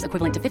 $45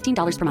 equivalent to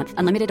 $15 per month.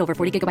 Unlimited over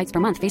 40 gigabytes per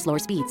month. Face lower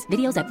speeds.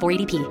 Videos at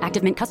 480p.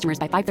 Active Mint customers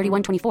by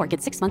 531.24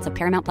 get 6 months of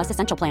Paramount Plus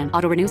Essential Plan.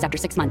 Auto renews after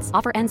 6 months.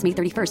 Offer ends May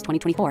 31st,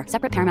 2024.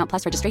 Separate Paramount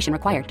Plus registration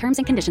required. Terms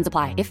and conditions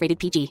apply if rated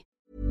PG.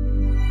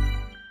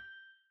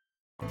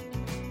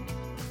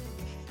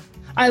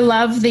 I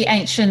love the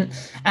ancient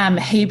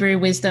Hebrew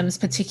wisdoms,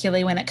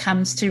 particularly when it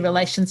comes to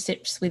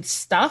relationships with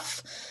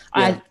stuff.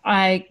 Yeah.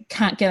 I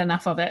can't get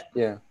enough of it.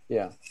 Yeah.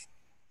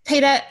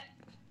 Peter,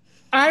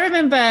 I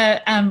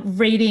remember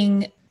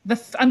reading,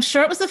 I'm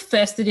sure it was the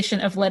first edition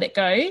of Let It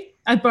Go.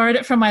 I borrowed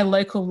it from my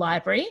local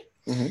library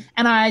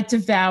and I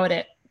devoured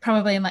it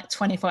probably in like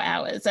 24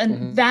 hours.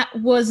 And that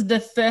was the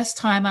first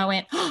time I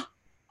went, oh,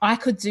 I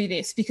could do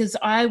this, because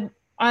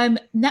I'm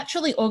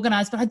naturally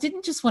organized, but I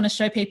didn't just want to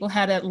show people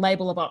how to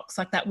label a box.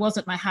 Like, that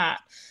wasn't my heart.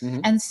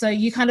 And so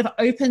you kind of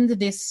opened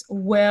this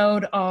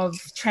world of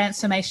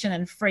transformation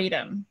and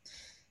freedom.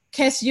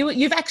 Kes,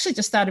 you've actually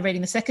just started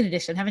reading the second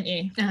edition, haven't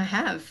you? I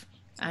have.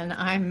 And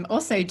I'm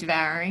also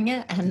devouring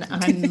it. And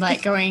I'm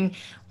like going,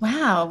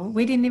 wow,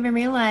 we didn't even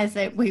realize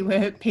that we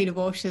were Peter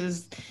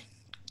Walsh's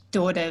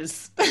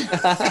daughters.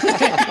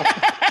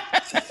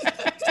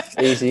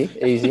 Easy.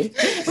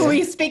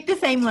 We speak the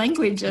same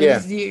language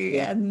as you,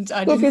 and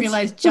I didn't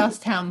realize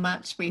just how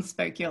much we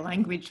spoke your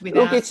language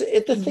without. Look,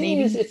 the thing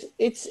is,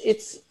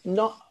 it's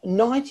not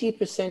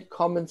 90%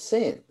 common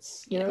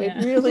sense.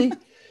 It really,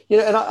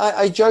 and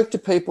I joke to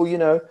people,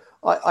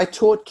 I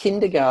taught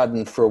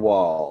kindergarten for a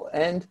while,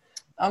 and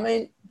I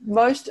mean,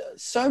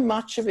 so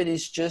much of it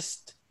is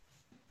just,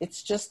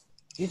 it's just,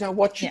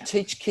 what you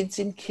teach kids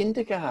in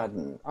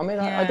kindergarten. I mean,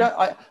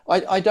 I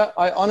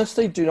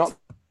honestly do not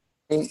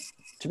mean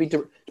to be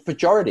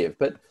pejorative,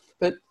 but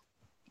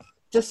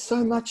just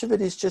so much of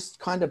it is just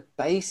kind of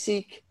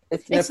basic.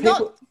 It's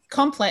not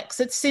complex.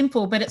 It's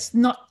simple, but it's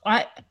not.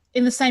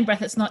 In the same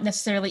breath, it's not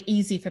necessarily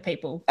easy for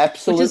people.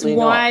 Absolutely, which is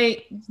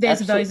why there's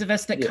those of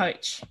us that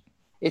coach.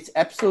 It's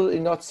absolutely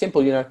not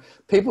simple.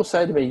 People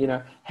say to me,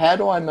 how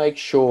do I make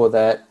sure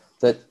that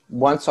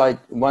once I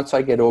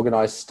get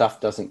organized, stuff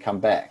doesn't come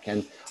back?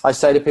 And I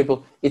say to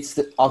people,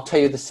 I'll tell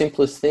you the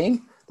simplest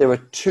thing. There are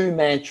 2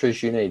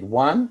 mantras you need.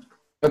 One,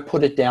 don't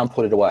put it down,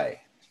 put it away.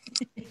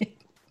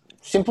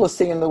 Simplest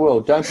thing in the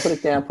world. Don't put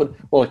it down,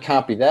 well, it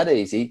can't be that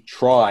easy.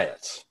 Try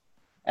it.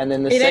 And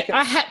then the second...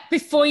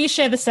 before you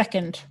share the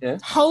second,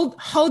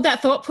 hold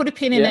that thought, put a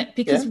pin in it,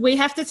 because we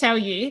have to tell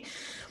you,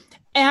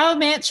 our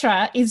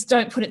mantra is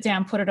don't put it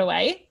down, put it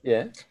away.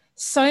 Yeah.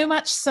 So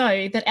much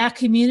so that our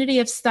community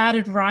have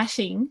started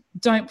writing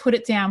don't put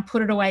it down,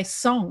 put it away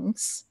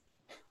songs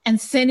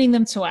and sending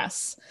them to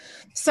us.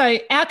 So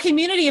our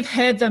community have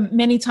heard them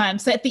many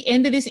times. So at the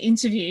end of this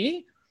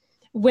interview,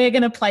 we're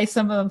going to play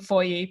some of them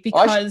for you,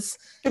 because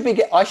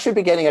I should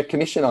be getting a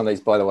commission on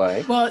these, by the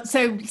way. Well,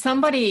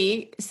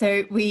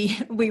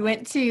 we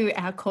went to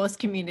our course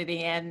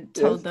community and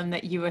told them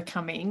that you were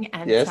coming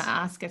and to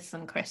ask us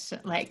some questions,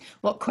 like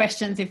what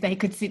questions, if they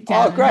could sit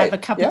down and have a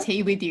cup of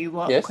tea with you,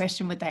 what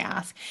question would they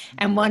ask?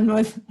 And one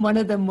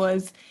of them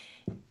was,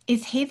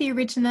 is he the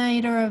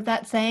originator of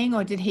that saying,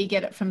 or did he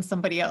get it from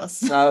somebody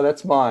else? No,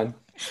 that's mine.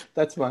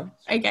 That's mine.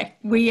 Okay.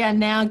 We are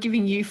now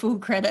giving you full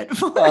credit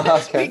for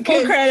it.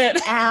 Full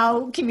credit.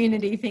 Our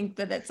community think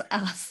that it's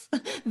us.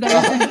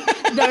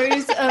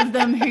 Those of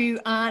them who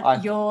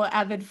aren't your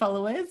avid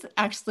followers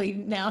actually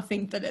now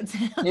think that it's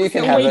us. You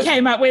can have it. We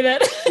came up with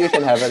it. You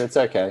can have it. It's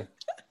okay.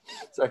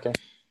 It's okay.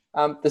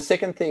 The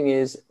second thing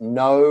is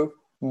no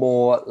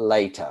more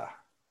later.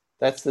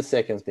 That's the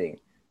second thing.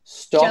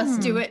 Stop.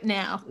 Just do it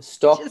now.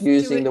 Stop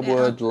using the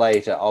word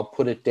later. I'll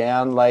put it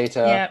down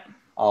later. Yep.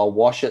 I'll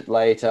wash it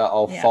later.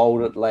 I'll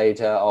fold it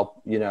later.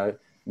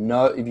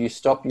 If you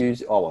stop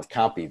using, it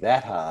can't be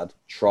that hard.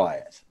 Try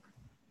it.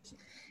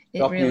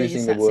 Stop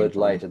using the word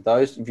later.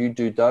 If you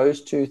do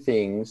those 2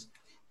 things,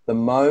 the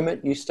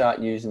moment you start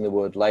using the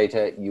word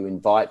later, you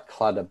invite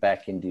clutter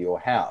back into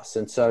your house.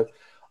 And so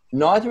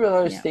neither of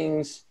those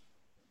things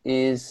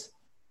is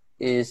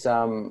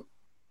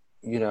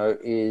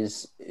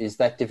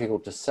that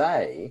difficult to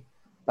say,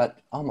 but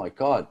oh my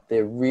God,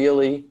 they're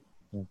really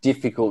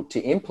difficult to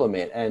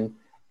implement.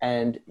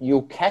 And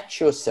you'll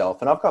catch yourself.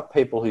 And I've got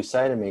people who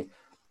say to me,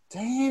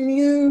 damn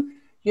you,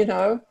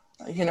 I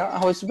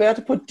was about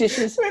to put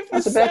dishes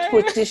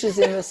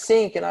in the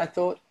sink, and I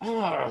thought,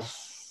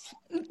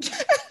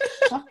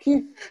 Fuck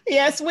you.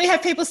 Yes, we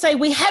have people say,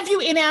 we have you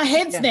in our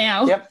heads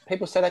now. Yep,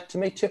 people say that to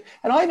me too.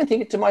 And I even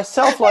think it to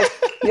myself, like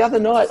the other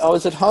night I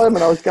was at home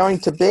and I was going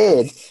to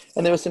bed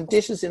and there were some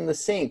dishes in the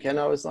sink and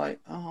I was like,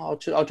 oh,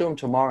 I'll do them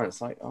tomorrow. And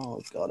it's like,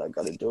 oh, God, I've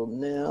got to do them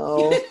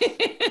now.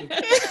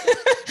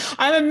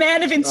 I'm a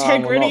man of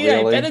integrity.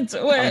 Well, really. I better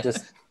do it.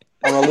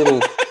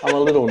 I'm a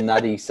little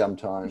nutty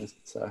sometimes.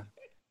 So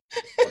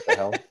what the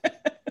hell?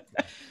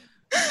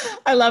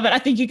 I love it. I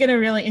think you're going to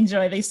really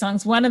enjoy these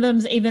songs. One of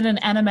them's even an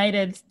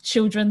animated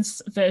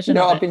children's version.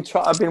 No, of it.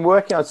 I've been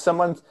working on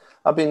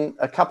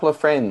a couple of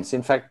friends.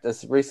 In fact,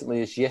 as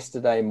recently as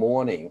yesterday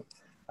morning,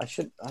 I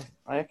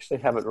actually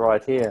have it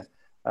right here.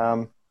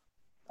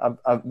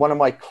 One of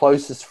my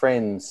closest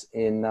friends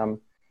in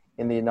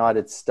the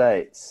United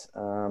States.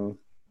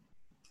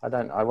 I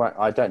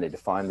don't need to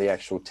find the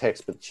actual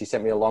text, but she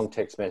sent me a long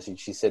text message.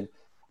 She said,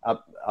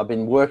 I've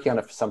been working on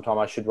it for some time.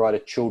 I should write a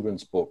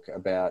children's book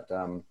about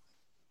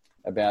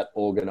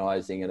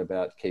organizing and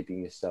about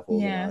keeping your stuff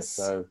organized. Yes.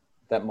 So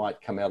that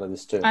might come out of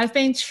this too. I've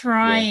been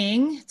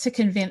trying to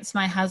convince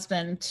my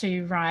husband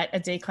to write a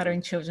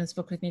decluttering children's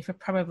book with me for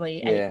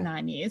probably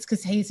 8-9 years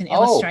because he's an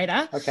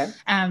illustrator. Okay.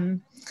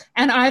 And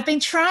I've been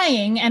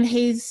trying and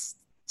he's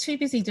too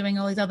busy doing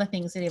all these other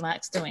things that he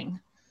likes doing.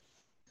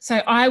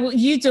 So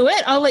you do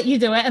it, I'll let you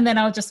do it, and then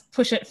I'll just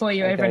push it for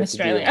you over in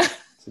Australia.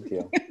 It's a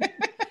deal.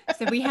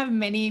 So we have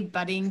many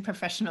budding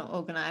professional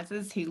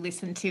organisers who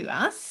listen to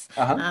us,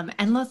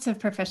 and lots of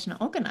professional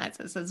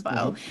organisers as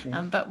well.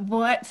 But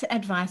what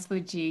advice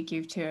would you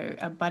give to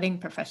a budding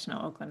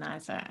professional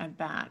organiser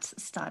about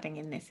starting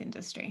in this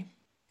industry?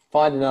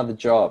 Find another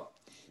job.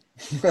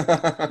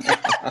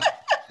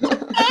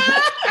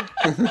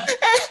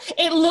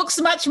 It looks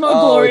much more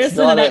glorious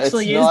than it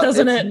actually is,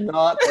 doesn't it? It's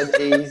not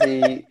an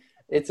easy.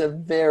 It's a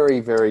very,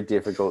 very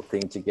difficult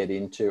thing to get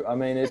into. I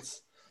mean,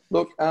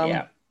 my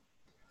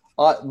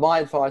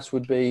advice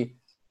would be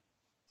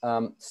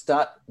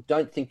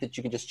don't think that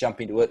you can just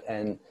jump into it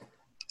and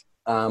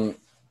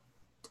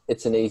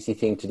it's an easy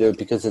thing to do,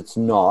 because it's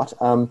not.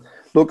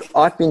 Look,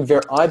 I've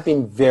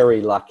been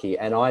very lucky,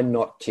 and I'm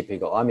not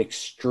typical. I'm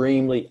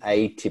extremely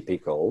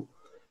atypical,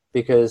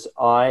 because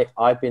I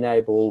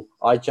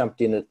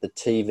jumped in at the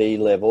TV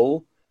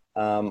level.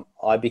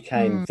 I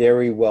became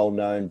very well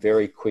known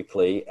very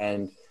quickly,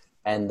 and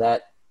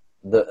that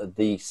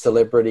the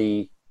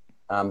celebrity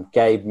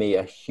gave me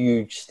a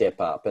huge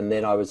step up. And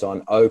then I was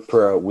on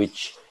Oprah,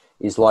 which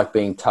is like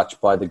being touched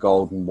by the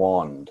golden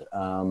wand.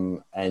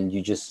 And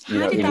you just,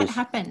 How did that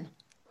happen?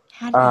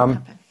 I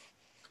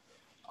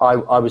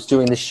was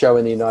doing this show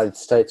in the United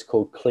States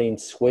called Clean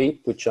Sweep,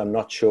 which I'm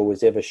not sure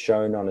was ever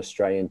shown on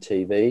Australian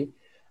TV.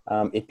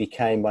 It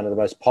became one of the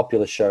most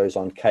popular shows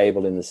on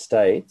cable in the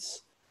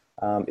States.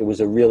 It was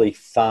a really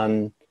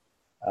fun,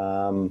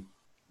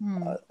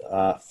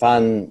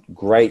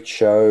 great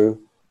show.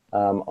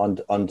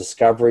 On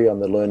Discovery, on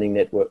the Learning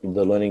Network,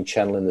 the Learning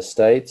Channel in the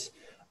States.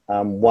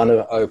 One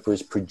of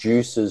Oprah's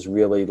producers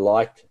really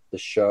liked the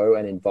show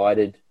and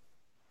invited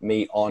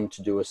me on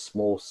to do a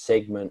small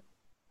segment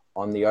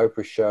on the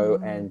Oprah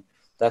show. And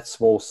that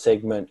small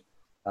segment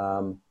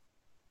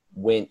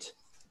went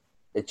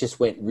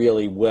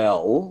really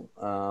well.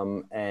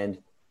 And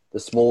the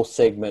small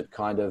segment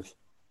kind of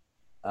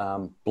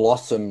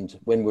blossomed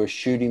when we were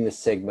shooting the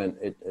segment.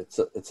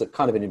 It's a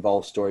kind of an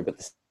involved story, but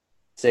the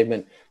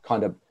segment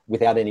kind of,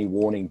 without any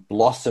warning,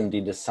 blossomed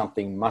into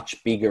something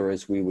much bigger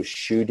as we were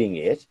shooting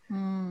it.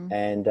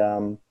 And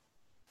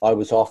I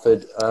was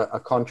offered a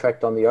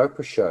contract on the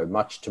Oprah show,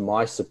 much to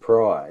my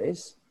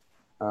surprise.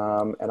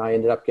 And I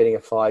ended up getting a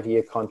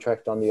 5-year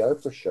contract on the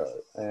Oprah show.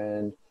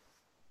 And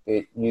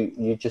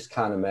you just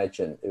can't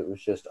imagine. It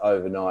was just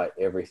overnight,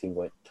 everything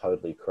went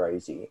totally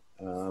crazy.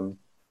 And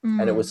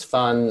it was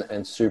fun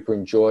and super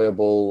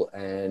enjoyable.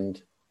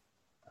 And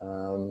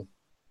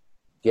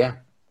it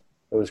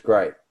was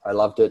great. I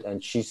loved it.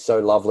 And she's so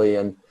lovely.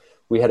 And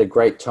we had a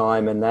great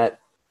time. And that,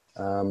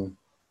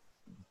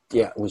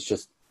 it was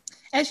just.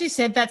 As you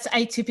said, that's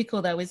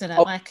atypical though, isn't it?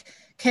 Like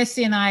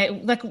Kirsty and I,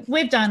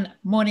 we've done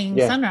Morning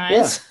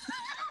Sunrise.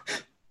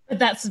 But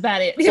that's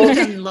about it. We've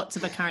done lots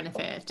of A Current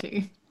Affair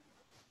too.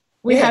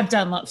 We have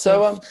done lots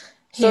of.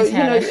 So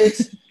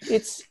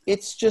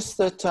it's just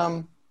that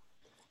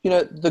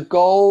the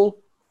goal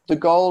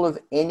of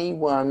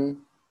anyone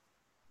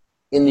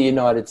in the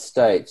United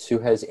States who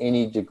has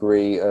any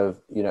degree of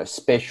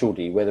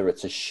specialty, whether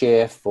it's a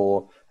chef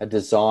or a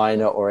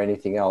designer or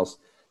anything else,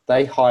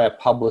 they hire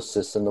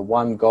publicists, and the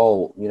one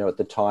goal at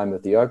the time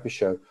of the Oprah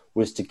show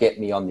was to get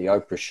me on the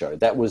Oprah show.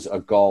 That was a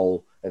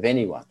goal of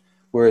anyone.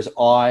 Whereas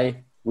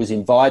I was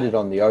invited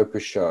on the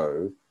Oprah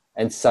show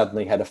and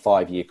suddenly had a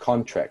 5-year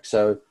contract.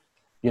 So,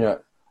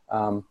 it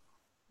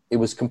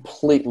was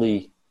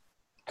completely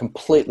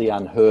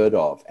unheard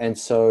of. And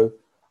so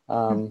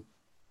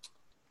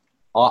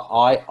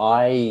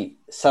I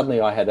suddenly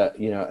had I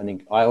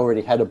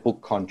already had a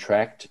book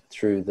contract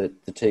through the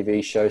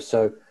TV show.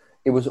 So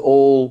it was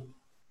all,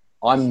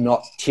 I'm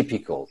not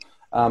typical.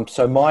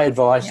 So my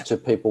advice to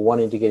people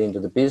wanting to get into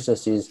the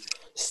business is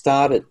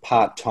start at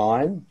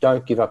part-time.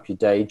 Don't give up your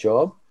day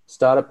job.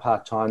 Start at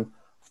part-time.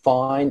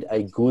 Find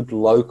a good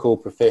local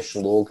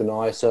professional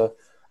organizer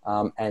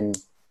and,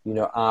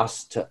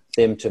 ask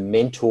them to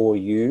mentor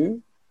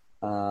you.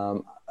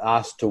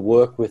 Ask to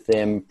work with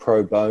them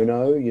pro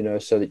bono,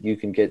 so that you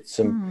can get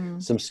some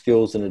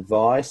skills and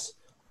advice.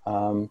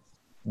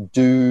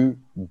 Do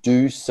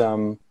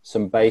some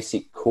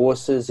basic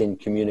courses in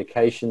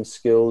communication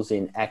skills,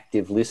 in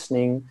active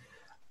listening.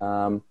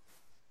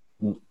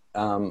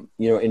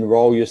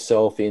 Enroll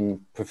yourself in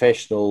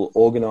professional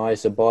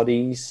organizer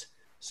bodies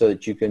so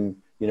that you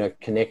can,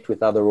 connect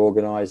with other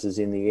organizers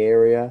in the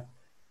area.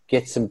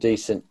 Get some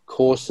decent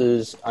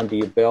courses under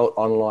your belt,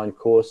 online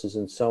courses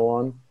and so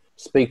on.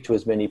 Speak to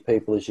as many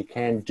people as you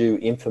can. Do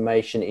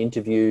information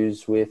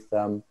interviews with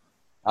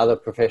other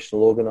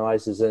professional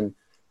organizers and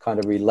kind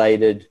of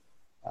related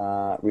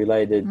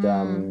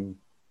kind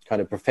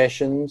of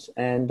professions,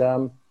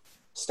 and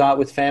start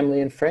with family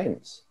and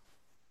friends,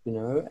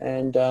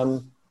 and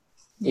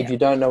if you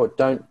don't know it,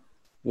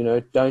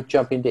 don't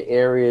jump into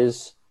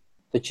areas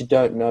that you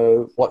don't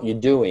know what you're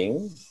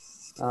doing.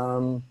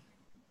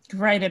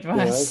 Great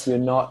advice. You're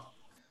not.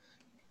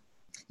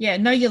 Yeah,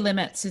 know your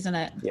limits, isn't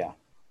it?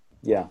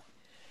 Yeah.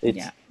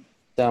 It's,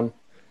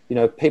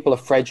 people are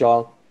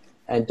fragile,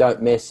 and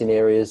don't mess in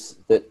areas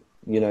that,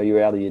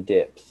 you're out of your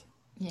depth.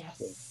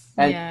 Yes.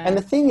 And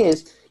the thing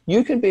is,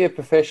 you can be a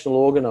professional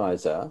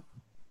organizer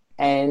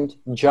and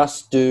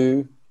just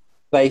do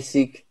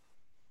basic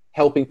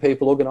helping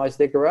people organize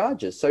their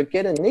garages. So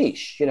get a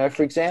niche,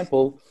 for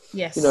example,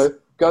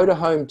 go to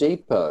Home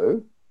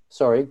Depot,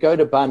 go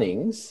to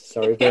Bunnings,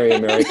 very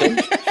American.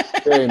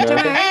 Very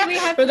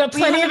American. We've got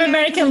plenty of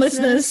American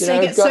listeners. They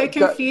get so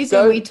confused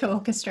when we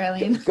talk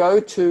Australian. Go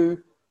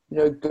to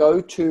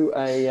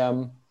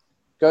a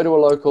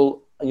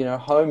local,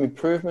 home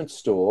improvement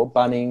store,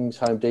 Bunnings,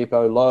 Home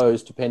Depot,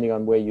 Lowe's, depending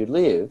on where you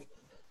live,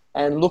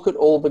 and look at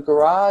all the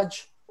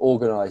garage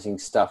organizing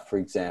stuff, for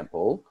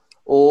example,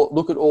 or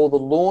look at all the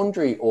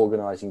laundry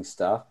organizing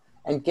stuff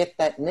and get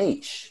that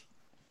niche,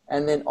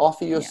 and then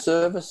offer your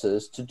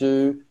services to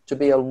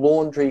be a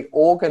laundry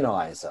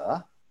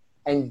organizer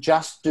and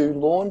just do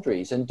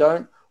laundries, and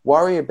don't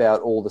worry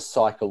about all the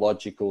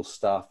psychological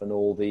stuff and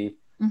all the,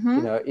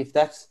 if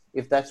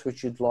that's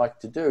what you'd like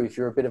to do. If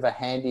you're a bit of a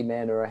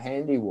handyman or a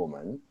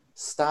handywoman,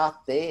 start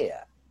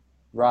there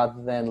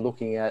rather than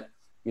looking at,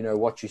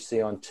 what you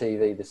see on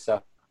TV, the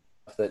stuff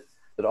that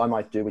I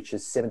might do, which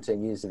is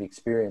 17 years of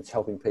experience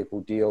helping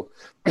people deal,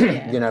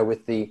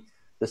 with the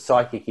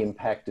psychic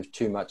impact of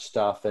too much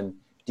stuff, and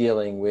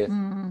dealing with,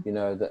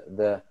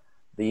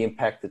 the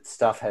impact that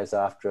stuff has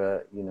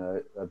after,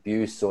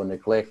 abuse or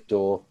neglect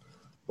or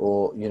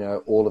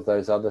all of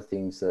those other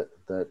things that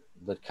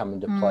come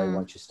into play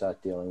once you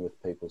start dealing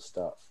with people's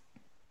stuff.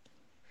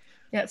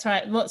 That's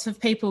right. Lots of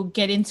people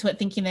get into it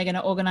thinking they're going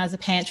to organise a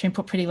pantry and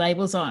put pretty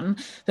labels on,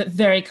 but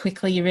very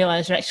quickly you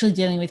realise you're actually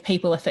dealing with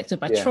people affected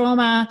by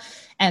trauma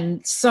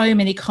and so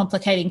many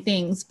complicating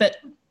things. But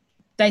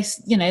they,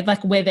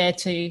 we're there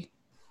to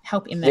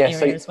help in that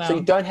area as well. So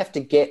you don't have to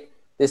get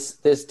this.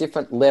 There's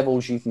different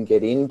levels you can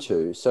get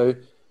into. So,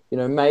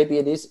 maybe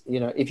it is,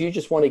 if you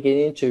just want to get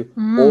into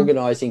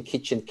organising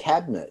kitchen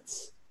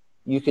cabinets,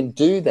 you can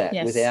do that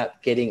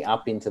without getting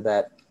up into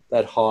that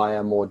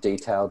higher, more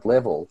detailed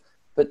level.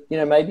 But,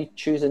 maybe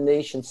choose a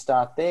niche and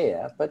start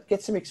there, but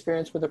get some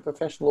experience with a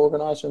professional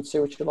organizer and see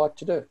what you like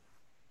to do.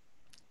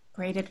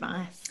 Great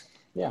advice.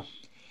 Yeah.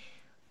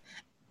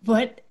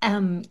 What,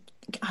 I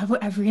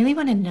really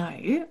want to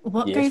know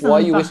what goes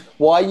on.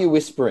 Why are you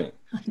whispering?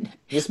 Oh, no.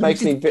 This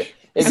makes me...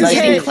 I'm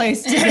getting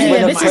close to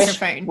the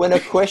microphone. When a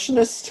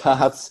questioner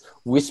starts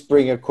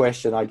whispering a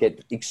question, I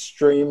get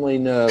extremely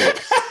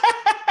nervous.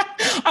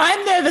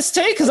 I'm nervous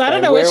too, because I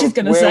don't know what she's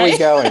going to say. Where are we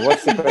going?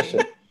 What's the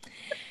question?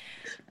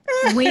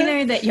 We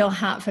know that your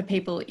heart for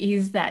people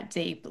is that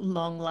deep,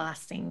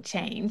 long-lasting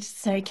change.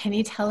 So can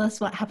you tell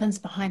us what happens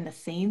behind the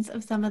scenes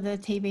of some of the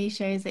TV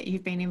shows that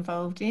you've been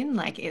involved in?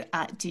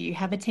 Do you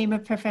have a team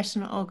of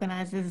professional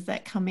organisers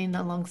that come in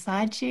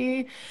alongside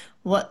you?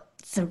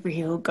 What's the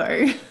real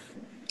go?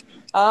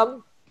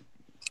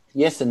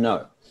 Yes and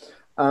no.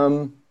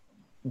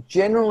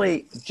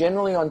 Generally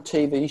on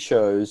TV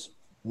shows,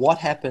 what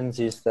happens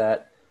is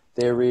that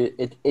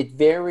it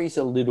varies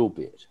a little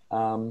bit.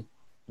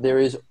 There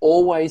is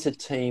always a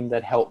team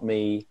that help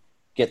me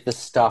get the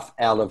stuff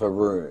out of a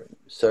room.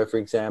 So, for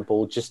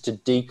example, just to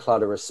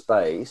declutter a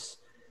space,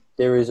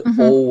 there is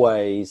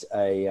always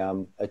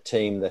a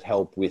team that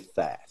help with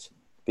that,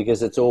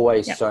 because it's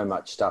always so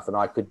much stuff, and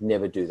I could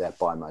never do that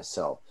by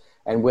myself.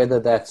 And whether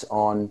that's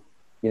on,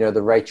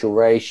 the Rachel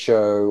Ray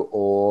show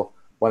or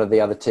one of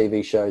the other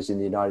TV shows in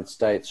the United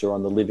States, or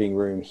on the living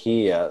room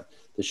here,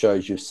 the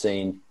shows you've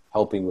seen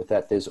helping with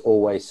that, there's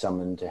always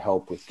someone to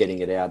help with getting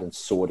it out and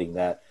sorting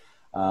that.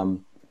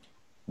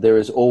 There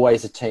is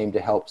always a team to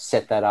help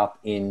set that up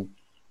in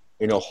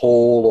a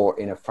hall or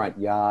in a front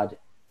yard,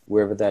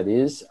 wherever that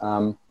is.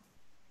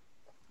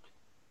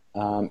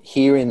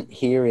 Here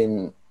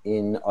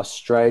in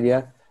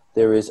Australia,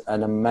 there is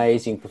an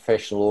amazing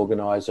professional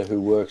organizer who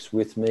works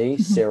with me,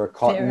 Sarah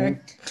Cotton.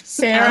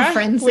 Sarah. Our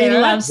friend We Sarah.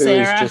 love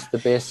Sarah. Who is just the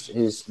best,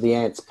 who's the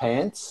Ant's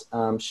Pants.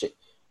 She's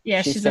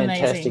fantastic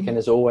amazing. and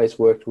has always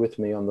worked with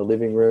me on the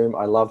living room.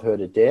 I love her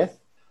to death.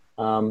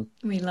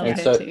 We love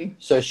her too.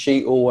 So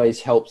she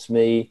always helps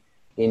me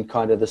in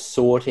kind of the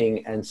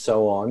sorting and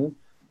so on.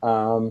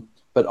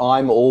 But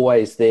I'm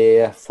always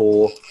there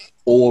for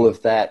all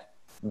of that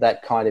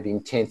kind of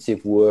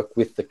intensive work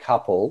with the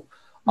couple.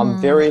 I'm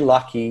very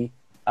lucky.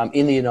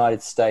 In the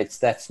United States,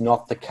 that's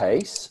not the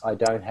case. I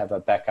don't have a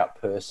backup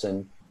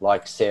person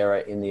like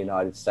Sarah in the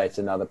United States,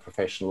 another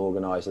professional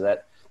organizer.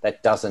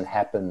 That doesn't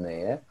happen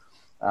there.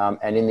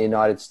 And in the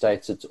United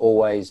States, it's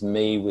always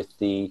me with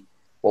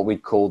what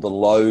we'd call the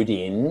load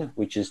in,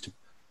 which is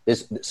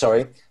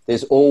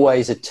there's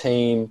always a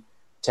team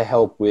to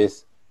help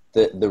with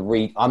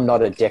I'm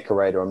not a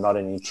decorator, I'm not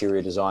an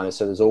interior designer,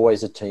 so there's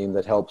always a team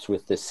that helps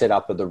with the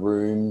setup of the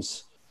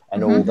rooms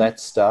and all that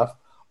stuff.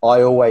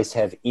 I always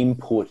have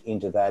input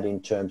into that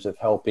in terms of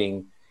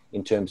helping,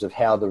 in terms of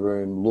how the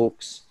room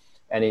looks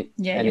and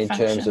in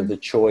terms of the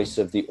choice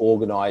of the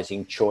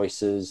organizing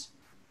choices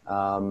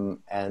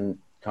and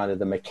kind of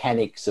the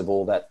mechanics of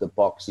all that, the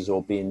boxes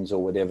or bins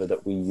or whatever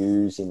that we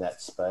use in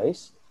that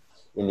space.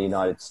 In the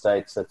United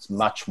States, that's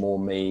much more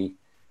me,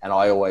 and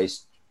I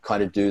always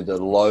kind of do the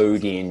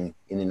load in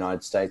the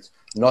United States.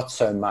 Not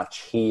so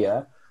much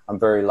here. I'm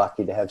very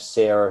lucky to have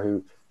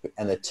Sarah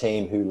and the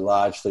team who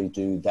largely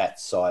do that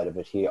side of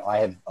it here. I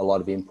have a lot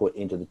of input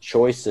into the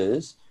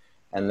choices,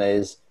 and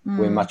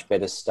we're much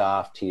better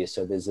staffed here.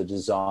 So there's a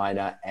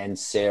designer and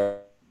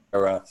Sarah,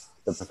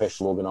 the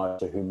professional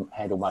organizer, who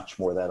handle much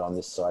more of that on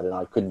this side. And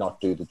I could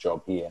not do the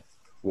job here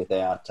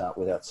without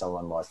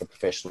someone like a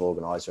professional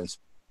organizer.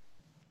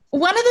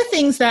 One of the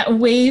things that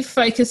we've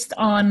focused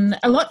on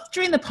a lot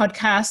during the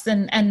podcast,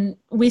 and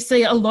we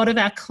see a lot of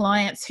our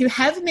clients who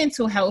have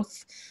mental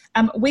health,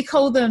 we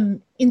call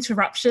them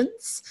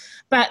interruptions,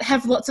 but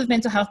have lots of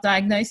mental health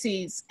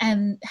diagnoses,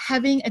 and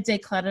having a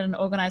decluttered and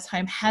organised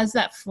home has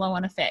that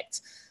flow-on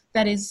effect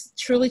that is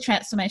truly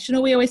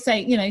transformational. We always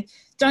say,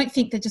 don't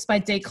think that just by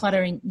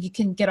decluttering you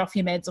can get off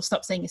your meds or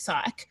stop seeing your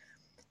psych.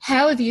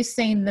 How have you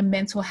seen the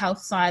mental health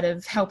side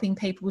of helping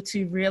people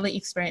to really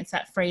experience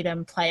that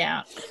freedom play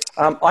out?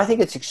 I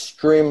think it's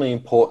extremely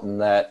important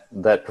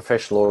that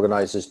professional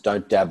organisers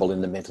don't dabble in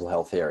the mental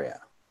health area.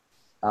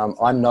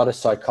 I'm not a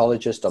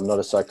psychologist. I'm not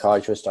a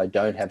psychiatrist. I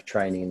don't have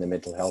training in the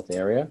mental health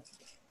area.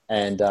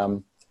 And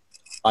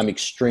I'm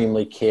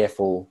extremely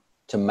careful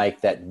to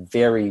make that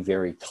very,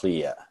 very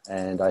clear.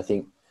 And I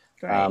think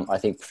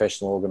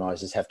professional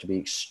organisers have to be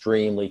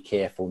extremely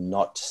careful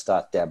not to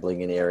start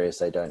dabbling in areas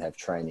they don't have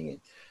training in.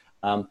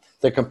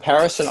 The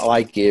comparison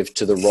I give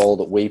to the role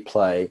that we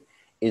play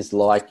is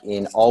like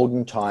in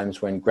olden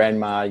times when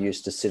grandma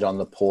used to sit on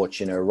the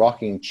porch in her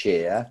rocking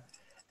chair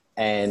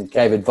and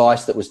gave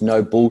advice that was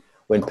no bull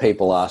when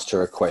people asked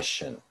her a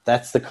question.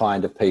 That's the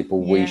kind of people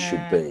we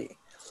should be.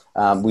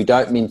 We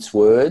don't mince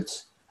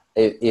words.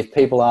 If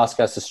people ask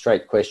us a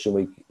straight question,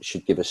 we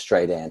should give a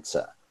straight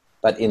answer,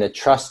 but in a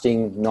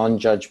trusting,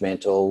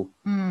 non-judgmental,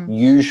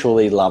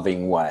 usually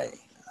loving way.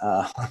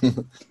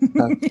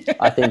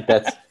 I think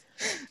that's...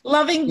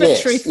 Loving but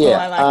truthful,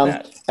 I like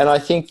that. And I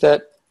think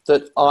that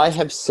I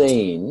have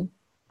seen...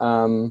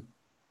 I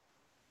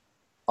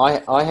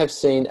have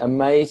seen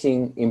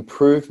amazing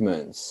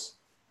improvements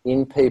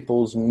in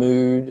people's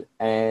mood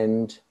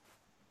and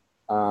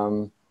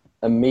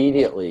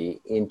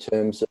immediately in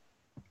terms of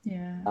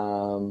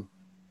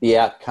the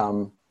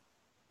outcome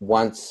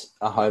once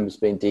a home has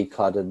been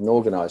decluttered and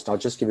organised. I'll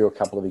just give you a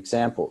couple of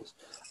examples.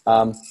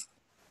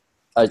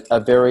 A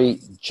very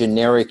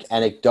generic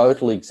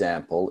anecdotal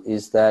example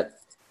is that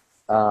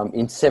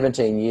in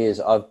 17 years,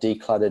 I've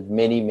decluttered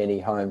many,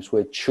 many homes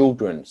where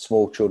children,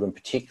 small children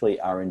particularly,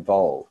 are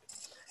involved.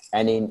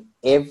 And in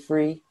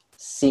every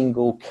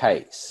single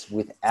case,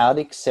 without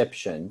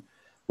exception,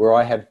 where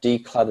I have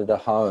decluttered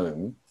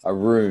a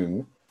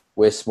room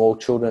where small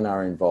children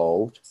are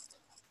involved,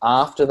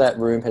 after that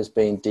room has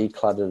been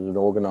decluttered and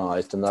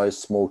organised and those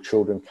small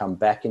children come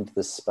back into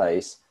the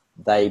space,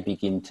 they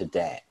begin to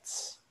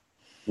dance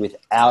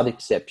without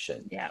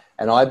exception. Yeah.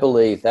 And I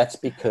believe that's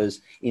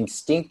because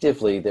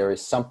instinctively there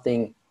is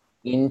something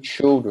in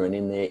children,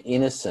 in their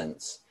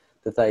innocence,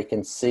 that they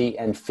can see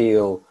and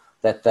feel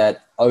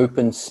that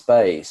open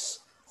space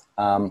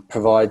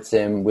provides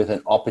them with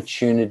an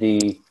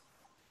opportunity,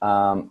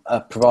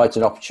 provides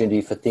an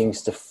opportunity for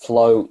things to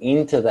flow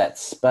into that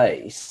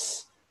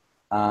space.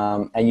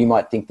 And you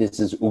might think this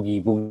is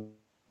oogie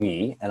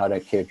boogie, and I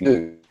don't care if you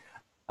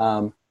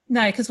do.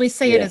 No, because we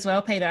see it as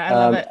well, Peter. I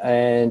love it.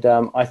 And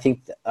I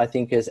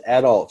think as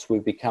adults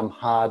we've become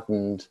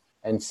hardened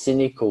and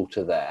cynical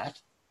to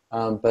that.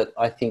 But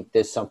I think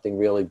there's something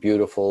really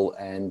beautiful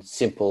and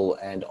simple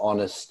and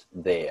honest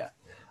there.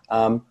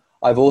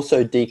 I've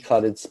also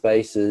decluttered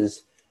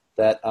spaces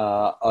that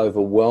are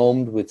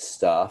overwhelmed with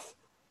stuff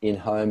in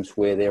homes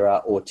where there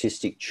are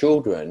autistic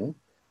children,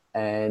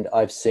 and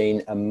I've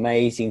seen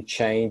amazing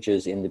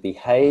changes in the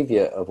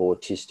behaviour of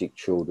autistic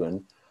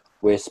children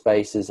where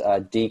spaces are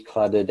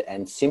decluttered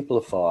and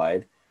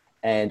simplified.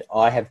 And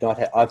I have not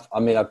had,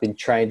 I've been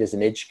trained as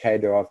an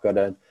educator. I've got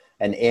an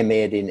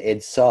MEd in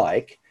Ed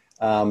Psych.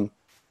 And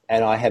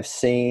I have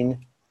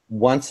seen,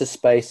 once a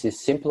space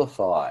is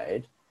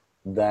simplified,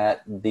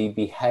 that the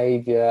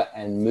behavior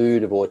and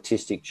mood of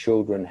autistic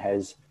children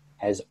has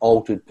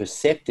altered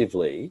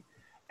perceptively.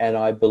 And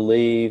I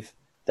believe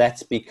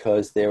that's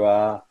because there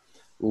are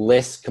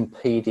less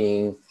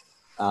competing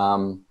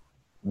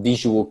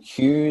visual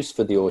cues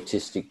for the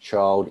autistic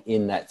child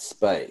in that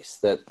space,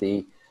 that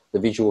the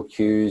visual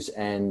cues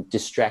and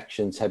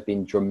distractions have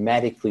been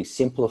dramatically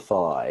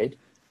simplified.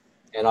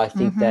 And I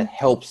think that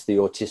helps the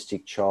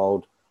autistic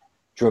child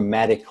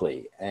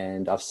dramatically.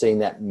 And I've seen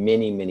that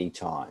many, many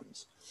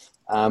times.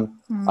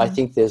 I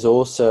think there's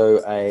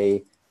also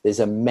there's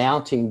a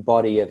mounting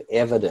body of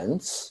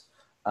evidence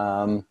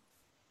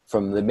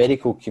from the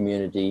medical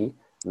community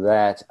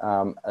that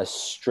a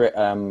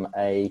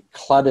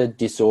cluttered,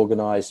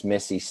 disorganized,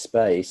 messy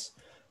space,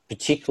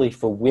 particularly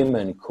for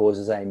women,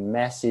 causes a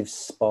massive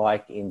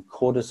spike in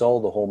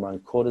cortisol, the hormone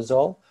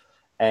cortisol,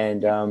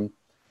 and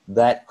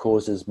that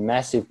causes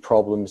massive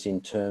problems in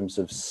terms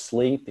of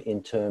sleep,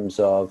 in terms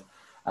of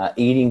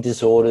eating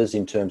disorders,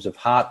 in terms of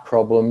heart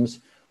problems.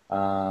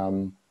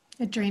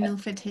 Adrenal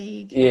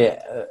fatigue.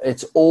 Yeah,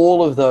 it's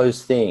all of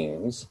those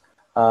things.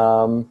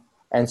 And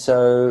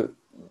so,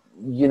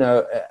 you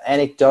know,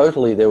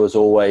 anecdotally, there was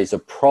always a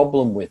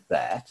problem with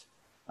that.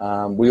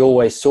 We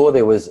always saw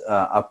there was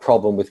a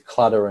problem with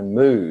clutter and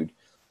mood,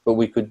 but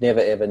we could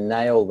never ever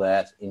nail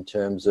that in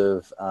terms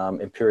of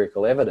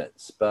empirical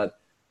evidence. But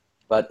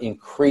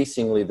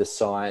increasingly the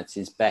science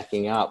is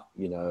backing up.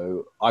 You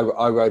know,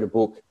 I wrote a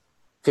book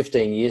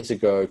 15 years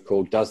ago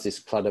called Does This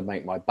Clutter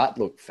Make My Butt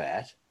Look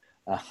Fat?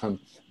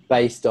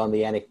 Based on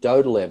the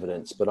anecdotal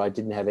evidence, but I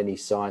didn't have any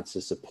science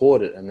to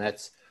support it. And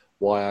that's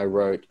why I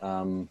wrote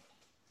a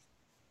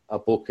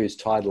book whose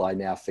title I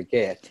now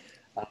forget.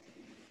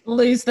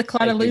 Lose the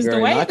clutter, lose the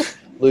weight. Much.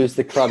 Lose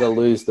the clutter,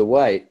 lose the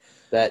weight.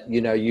 That, you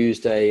know,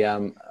 used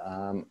a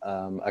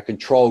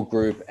control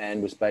group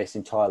and was based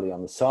entirely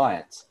on the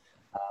science.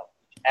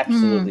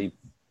 Absolutely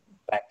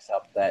backs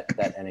up that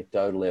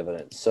anecdotal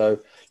evidence. So,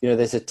 you know,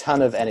 there's a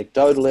ton of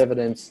anecdotal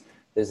evidence.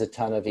 There's a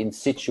ton of in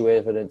situ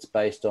evidence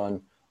based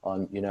on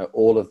you know,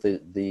 all of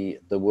the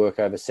work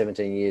over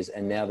 17 years,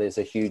 and now there's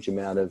a huge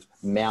amount of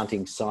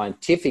mounting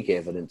scientific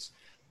evidence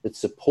that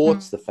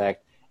supports the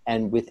fact.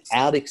 And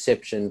without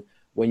exception,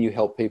 when you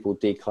help people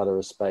declutter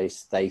a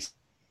space, they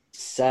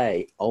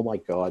say, "Oh my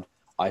God,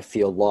 I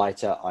feel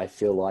lighter. I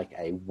feel like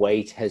a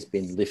weight has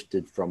been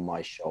lifted from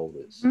my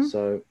shoulders."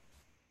 So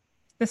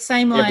the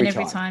same line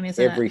every time,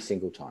 isn't it? Every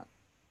single time.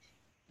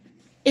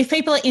 If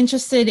people are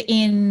interested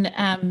in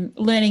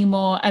learning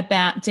more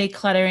about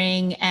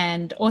decluttering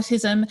and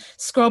autism,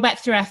 scroll back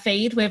through our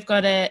feed. We've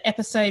got an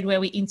episode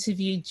where we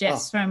interviewed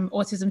Jess from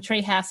Autism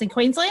Treehouse in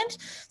Queensland.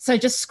 So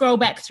just scroll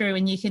back through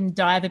and you can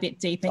dive a bit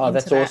deeper into that. Oh,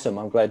 that's awesome.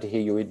 I'm glad to hear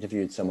you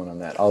interviewed someone on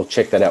that. I'll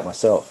check that out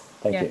myself.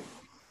 Thank you.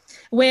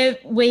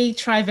 We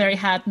try very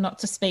hard not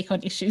to speak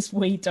on issues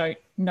we don't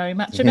know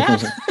much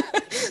about.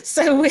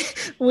 So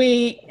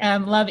we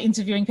love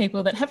interviewing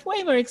people that have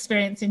way more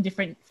experience in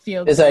different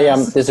fields.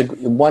 There's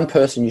one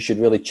person you should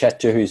really chat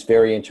to who's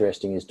very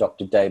interesting is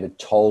Dr. David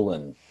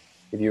Tolan.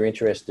 If you're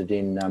interested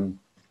in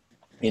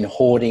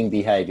hoarding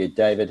behavior,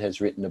 David has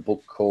written a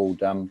book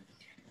called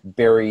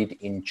Buried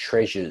in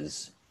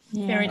Treasures.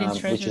 Buried in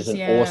Treasures, which is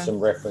an awesome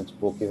reference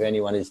book if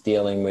anyone is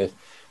dealing with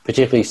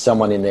particularly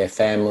someone in their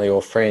family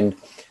or friend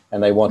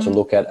and they want to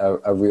look at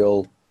a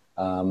real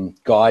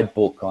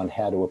guidebook on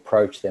how to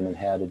approach them and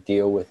how to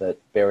deal with it.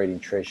 Buried in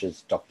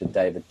Treasures, Dr.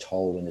 David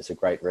Tolan is a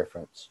great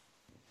reference.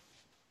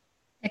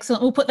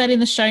 Excellent. We'll put that in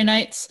the show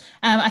notes.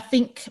 I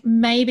think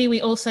maybe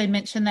we also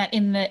mentioned that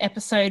in the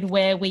episode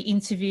where we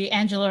interview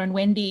Angela and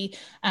Wendy,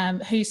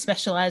 who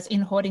specialise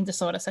in hoarding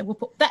disorder. So we'll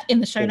put that in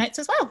the show notes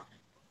as well.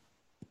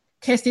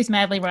 Kirsty's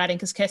madly writing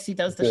because Kirsty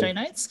does the show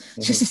notes.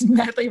 She's just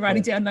madly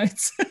writing down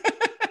notes.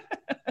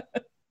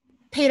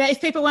 Peter,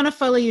 if people want to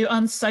follow you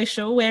on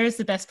social, where is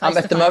the best place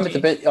to find you?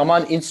 I'm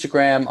on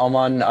Instagram.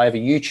 I have a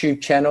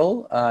YouTube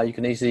channel. You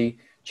can easily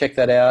check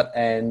that out.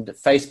 And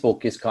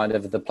Facebook is kind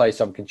of the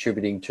place I'm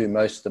contributing to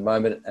most at the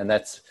moment. And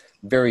that's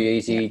very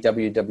easy,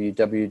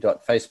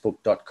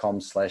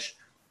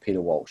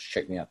 www.facebook.com/Peter Walsh.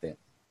 Check me out there.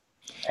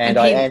 And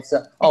I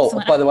answer,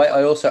 by the way,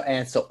 I also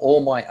answer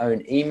all my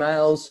own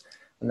emails.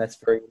 And that's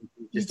very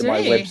easy. Just on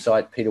my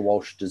website,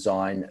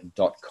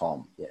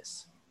 peterwalshdesign.com.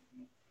 Yes.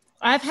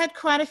 I've had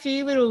quite a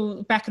few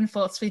little back and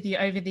forths with you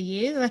over the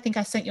years. I think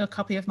I sent you a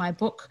copy of my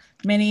book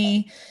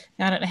I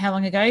don't know how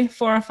long ago,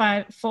 4 or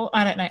 5,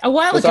 I don't know, a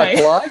while ago. Was I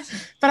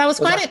polite? But I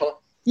was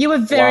you were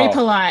very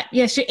polite.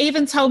 Yes, you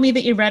even told me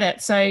that you read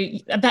it. So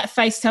that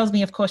face tells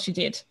me, of course, you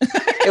did.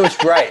 It was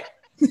great.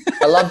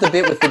 I love the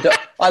bit with the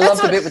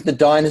bit with the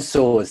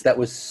dinosaurs. That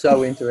was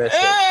so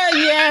interesting.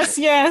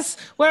 Yes.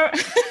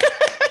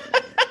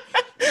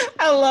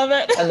 I love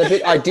it. And the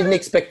bit I didn't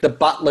expect the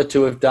butler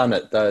to have done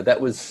it, though.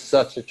 That was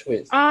such a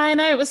twist. I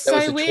know, it was That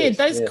was so a weird.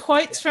 twist, Those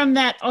quotes from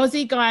that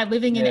Aussie guy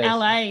living in Yes.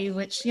 LA,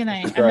 which, you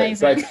know, Great,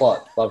 amazing. great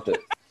plot. Loved it.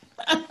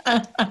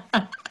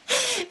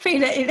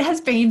 Peter, it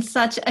has been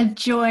such a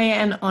joy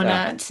and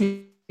honour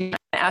to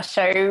our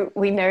show.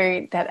 We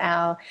know that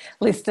our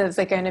listeners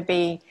are going to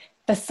be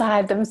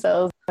beside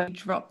themselves when we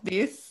drop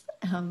this.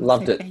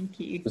 Loved it. Thank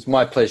you. It was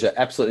my pleasure.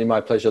 Absolutely my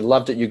pleasure.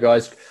 Loved it, you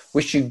guys.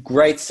 Wish you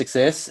great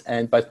success,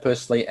 and both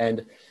personally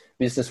and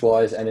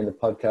business-wise and in the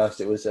podcast.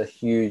 It was a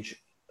huge,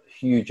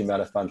 huge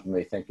amount of fun for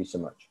me. Thank you so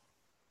much.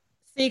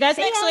 See you guys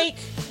next week.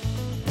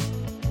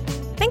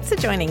 Thanks for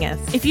joining us.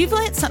 If you've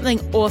learnt something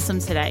awesome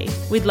today,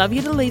 we'd love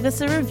you to leave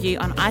us a review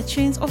on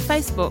iTunes or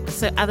Facebook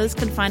so others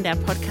can find our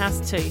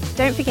podcast too.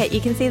 Don't forget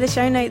you can see the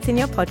show notes in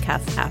your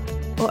podcast app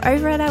or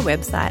over at our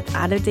website,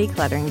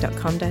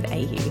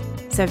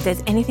 artofdecluttering.com.au. So if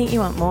there's anything you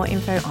want more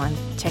info on,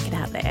 check it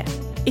out there.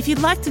 If you'd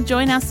like to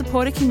join our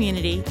supporter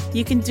community,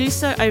 you can do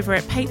so over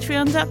at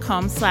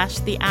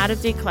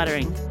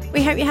patreon.com/theartofdecluttering.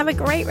 We hope you have a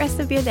great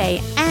rest of your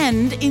day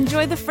And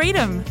enjoy the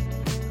freedom.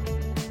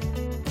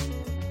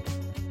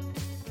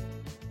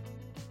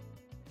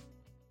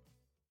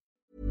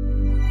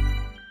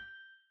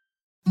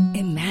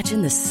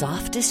 Imagine the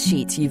softest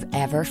sheets you've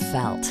ever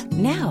felt.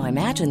 Now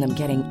imagine them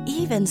getting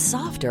even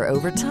softer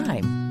over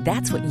time.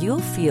 That's what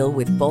you'll feel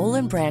with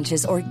Boll &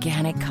 Branch's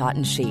organic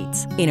cotton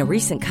sheets. In a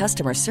recent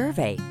customer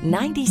survey,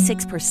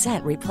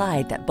 96%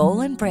 replied that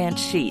Boll & Branch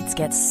sheets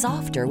get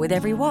softer with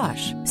every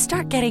wash.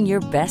 Start getting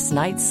your best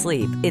night's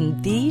sleep in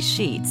these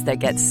sheets that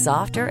get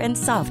softer and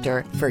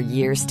softer for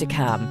years to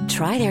come.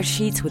 Try their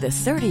sheets with a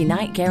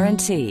 30-night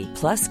guarantee.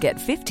 Plus, get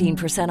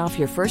 15% off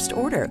your first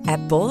order at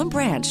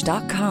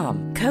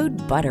bollandbranch.com.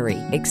 Code BUTTERY.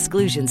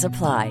 Exclusions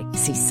apply.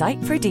 See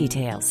site for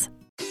details.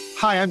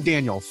 Hi, I'm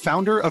Daniel,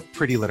 founder of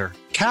Pretty Litter.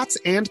 Cats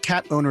and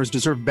cat owners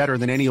deserve better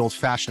than any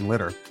old-fashioned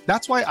litter.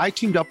 That's why I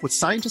teamed up with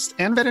scientists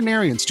and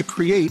veterinarians to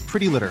create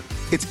Pretty Litter.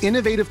 Its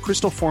innovative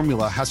crystal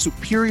formula has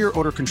superior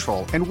odor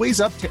control and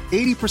weighs up to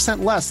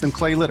 80% less than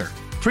clay litter.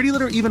 Pretty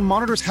Litter even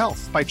monitors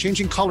health by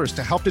changing colors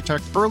to help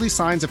detect early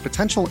signs of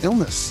potential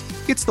illness.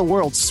 It's the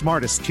world's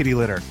smartest kitty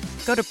litter.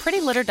 Go to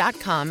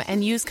prettylitter.com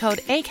and use code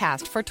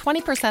ACAST for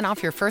 20%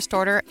 off your first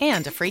order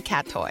and a free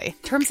cat toy.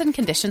 Terms and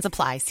conditions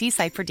apply. See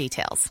site for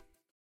details.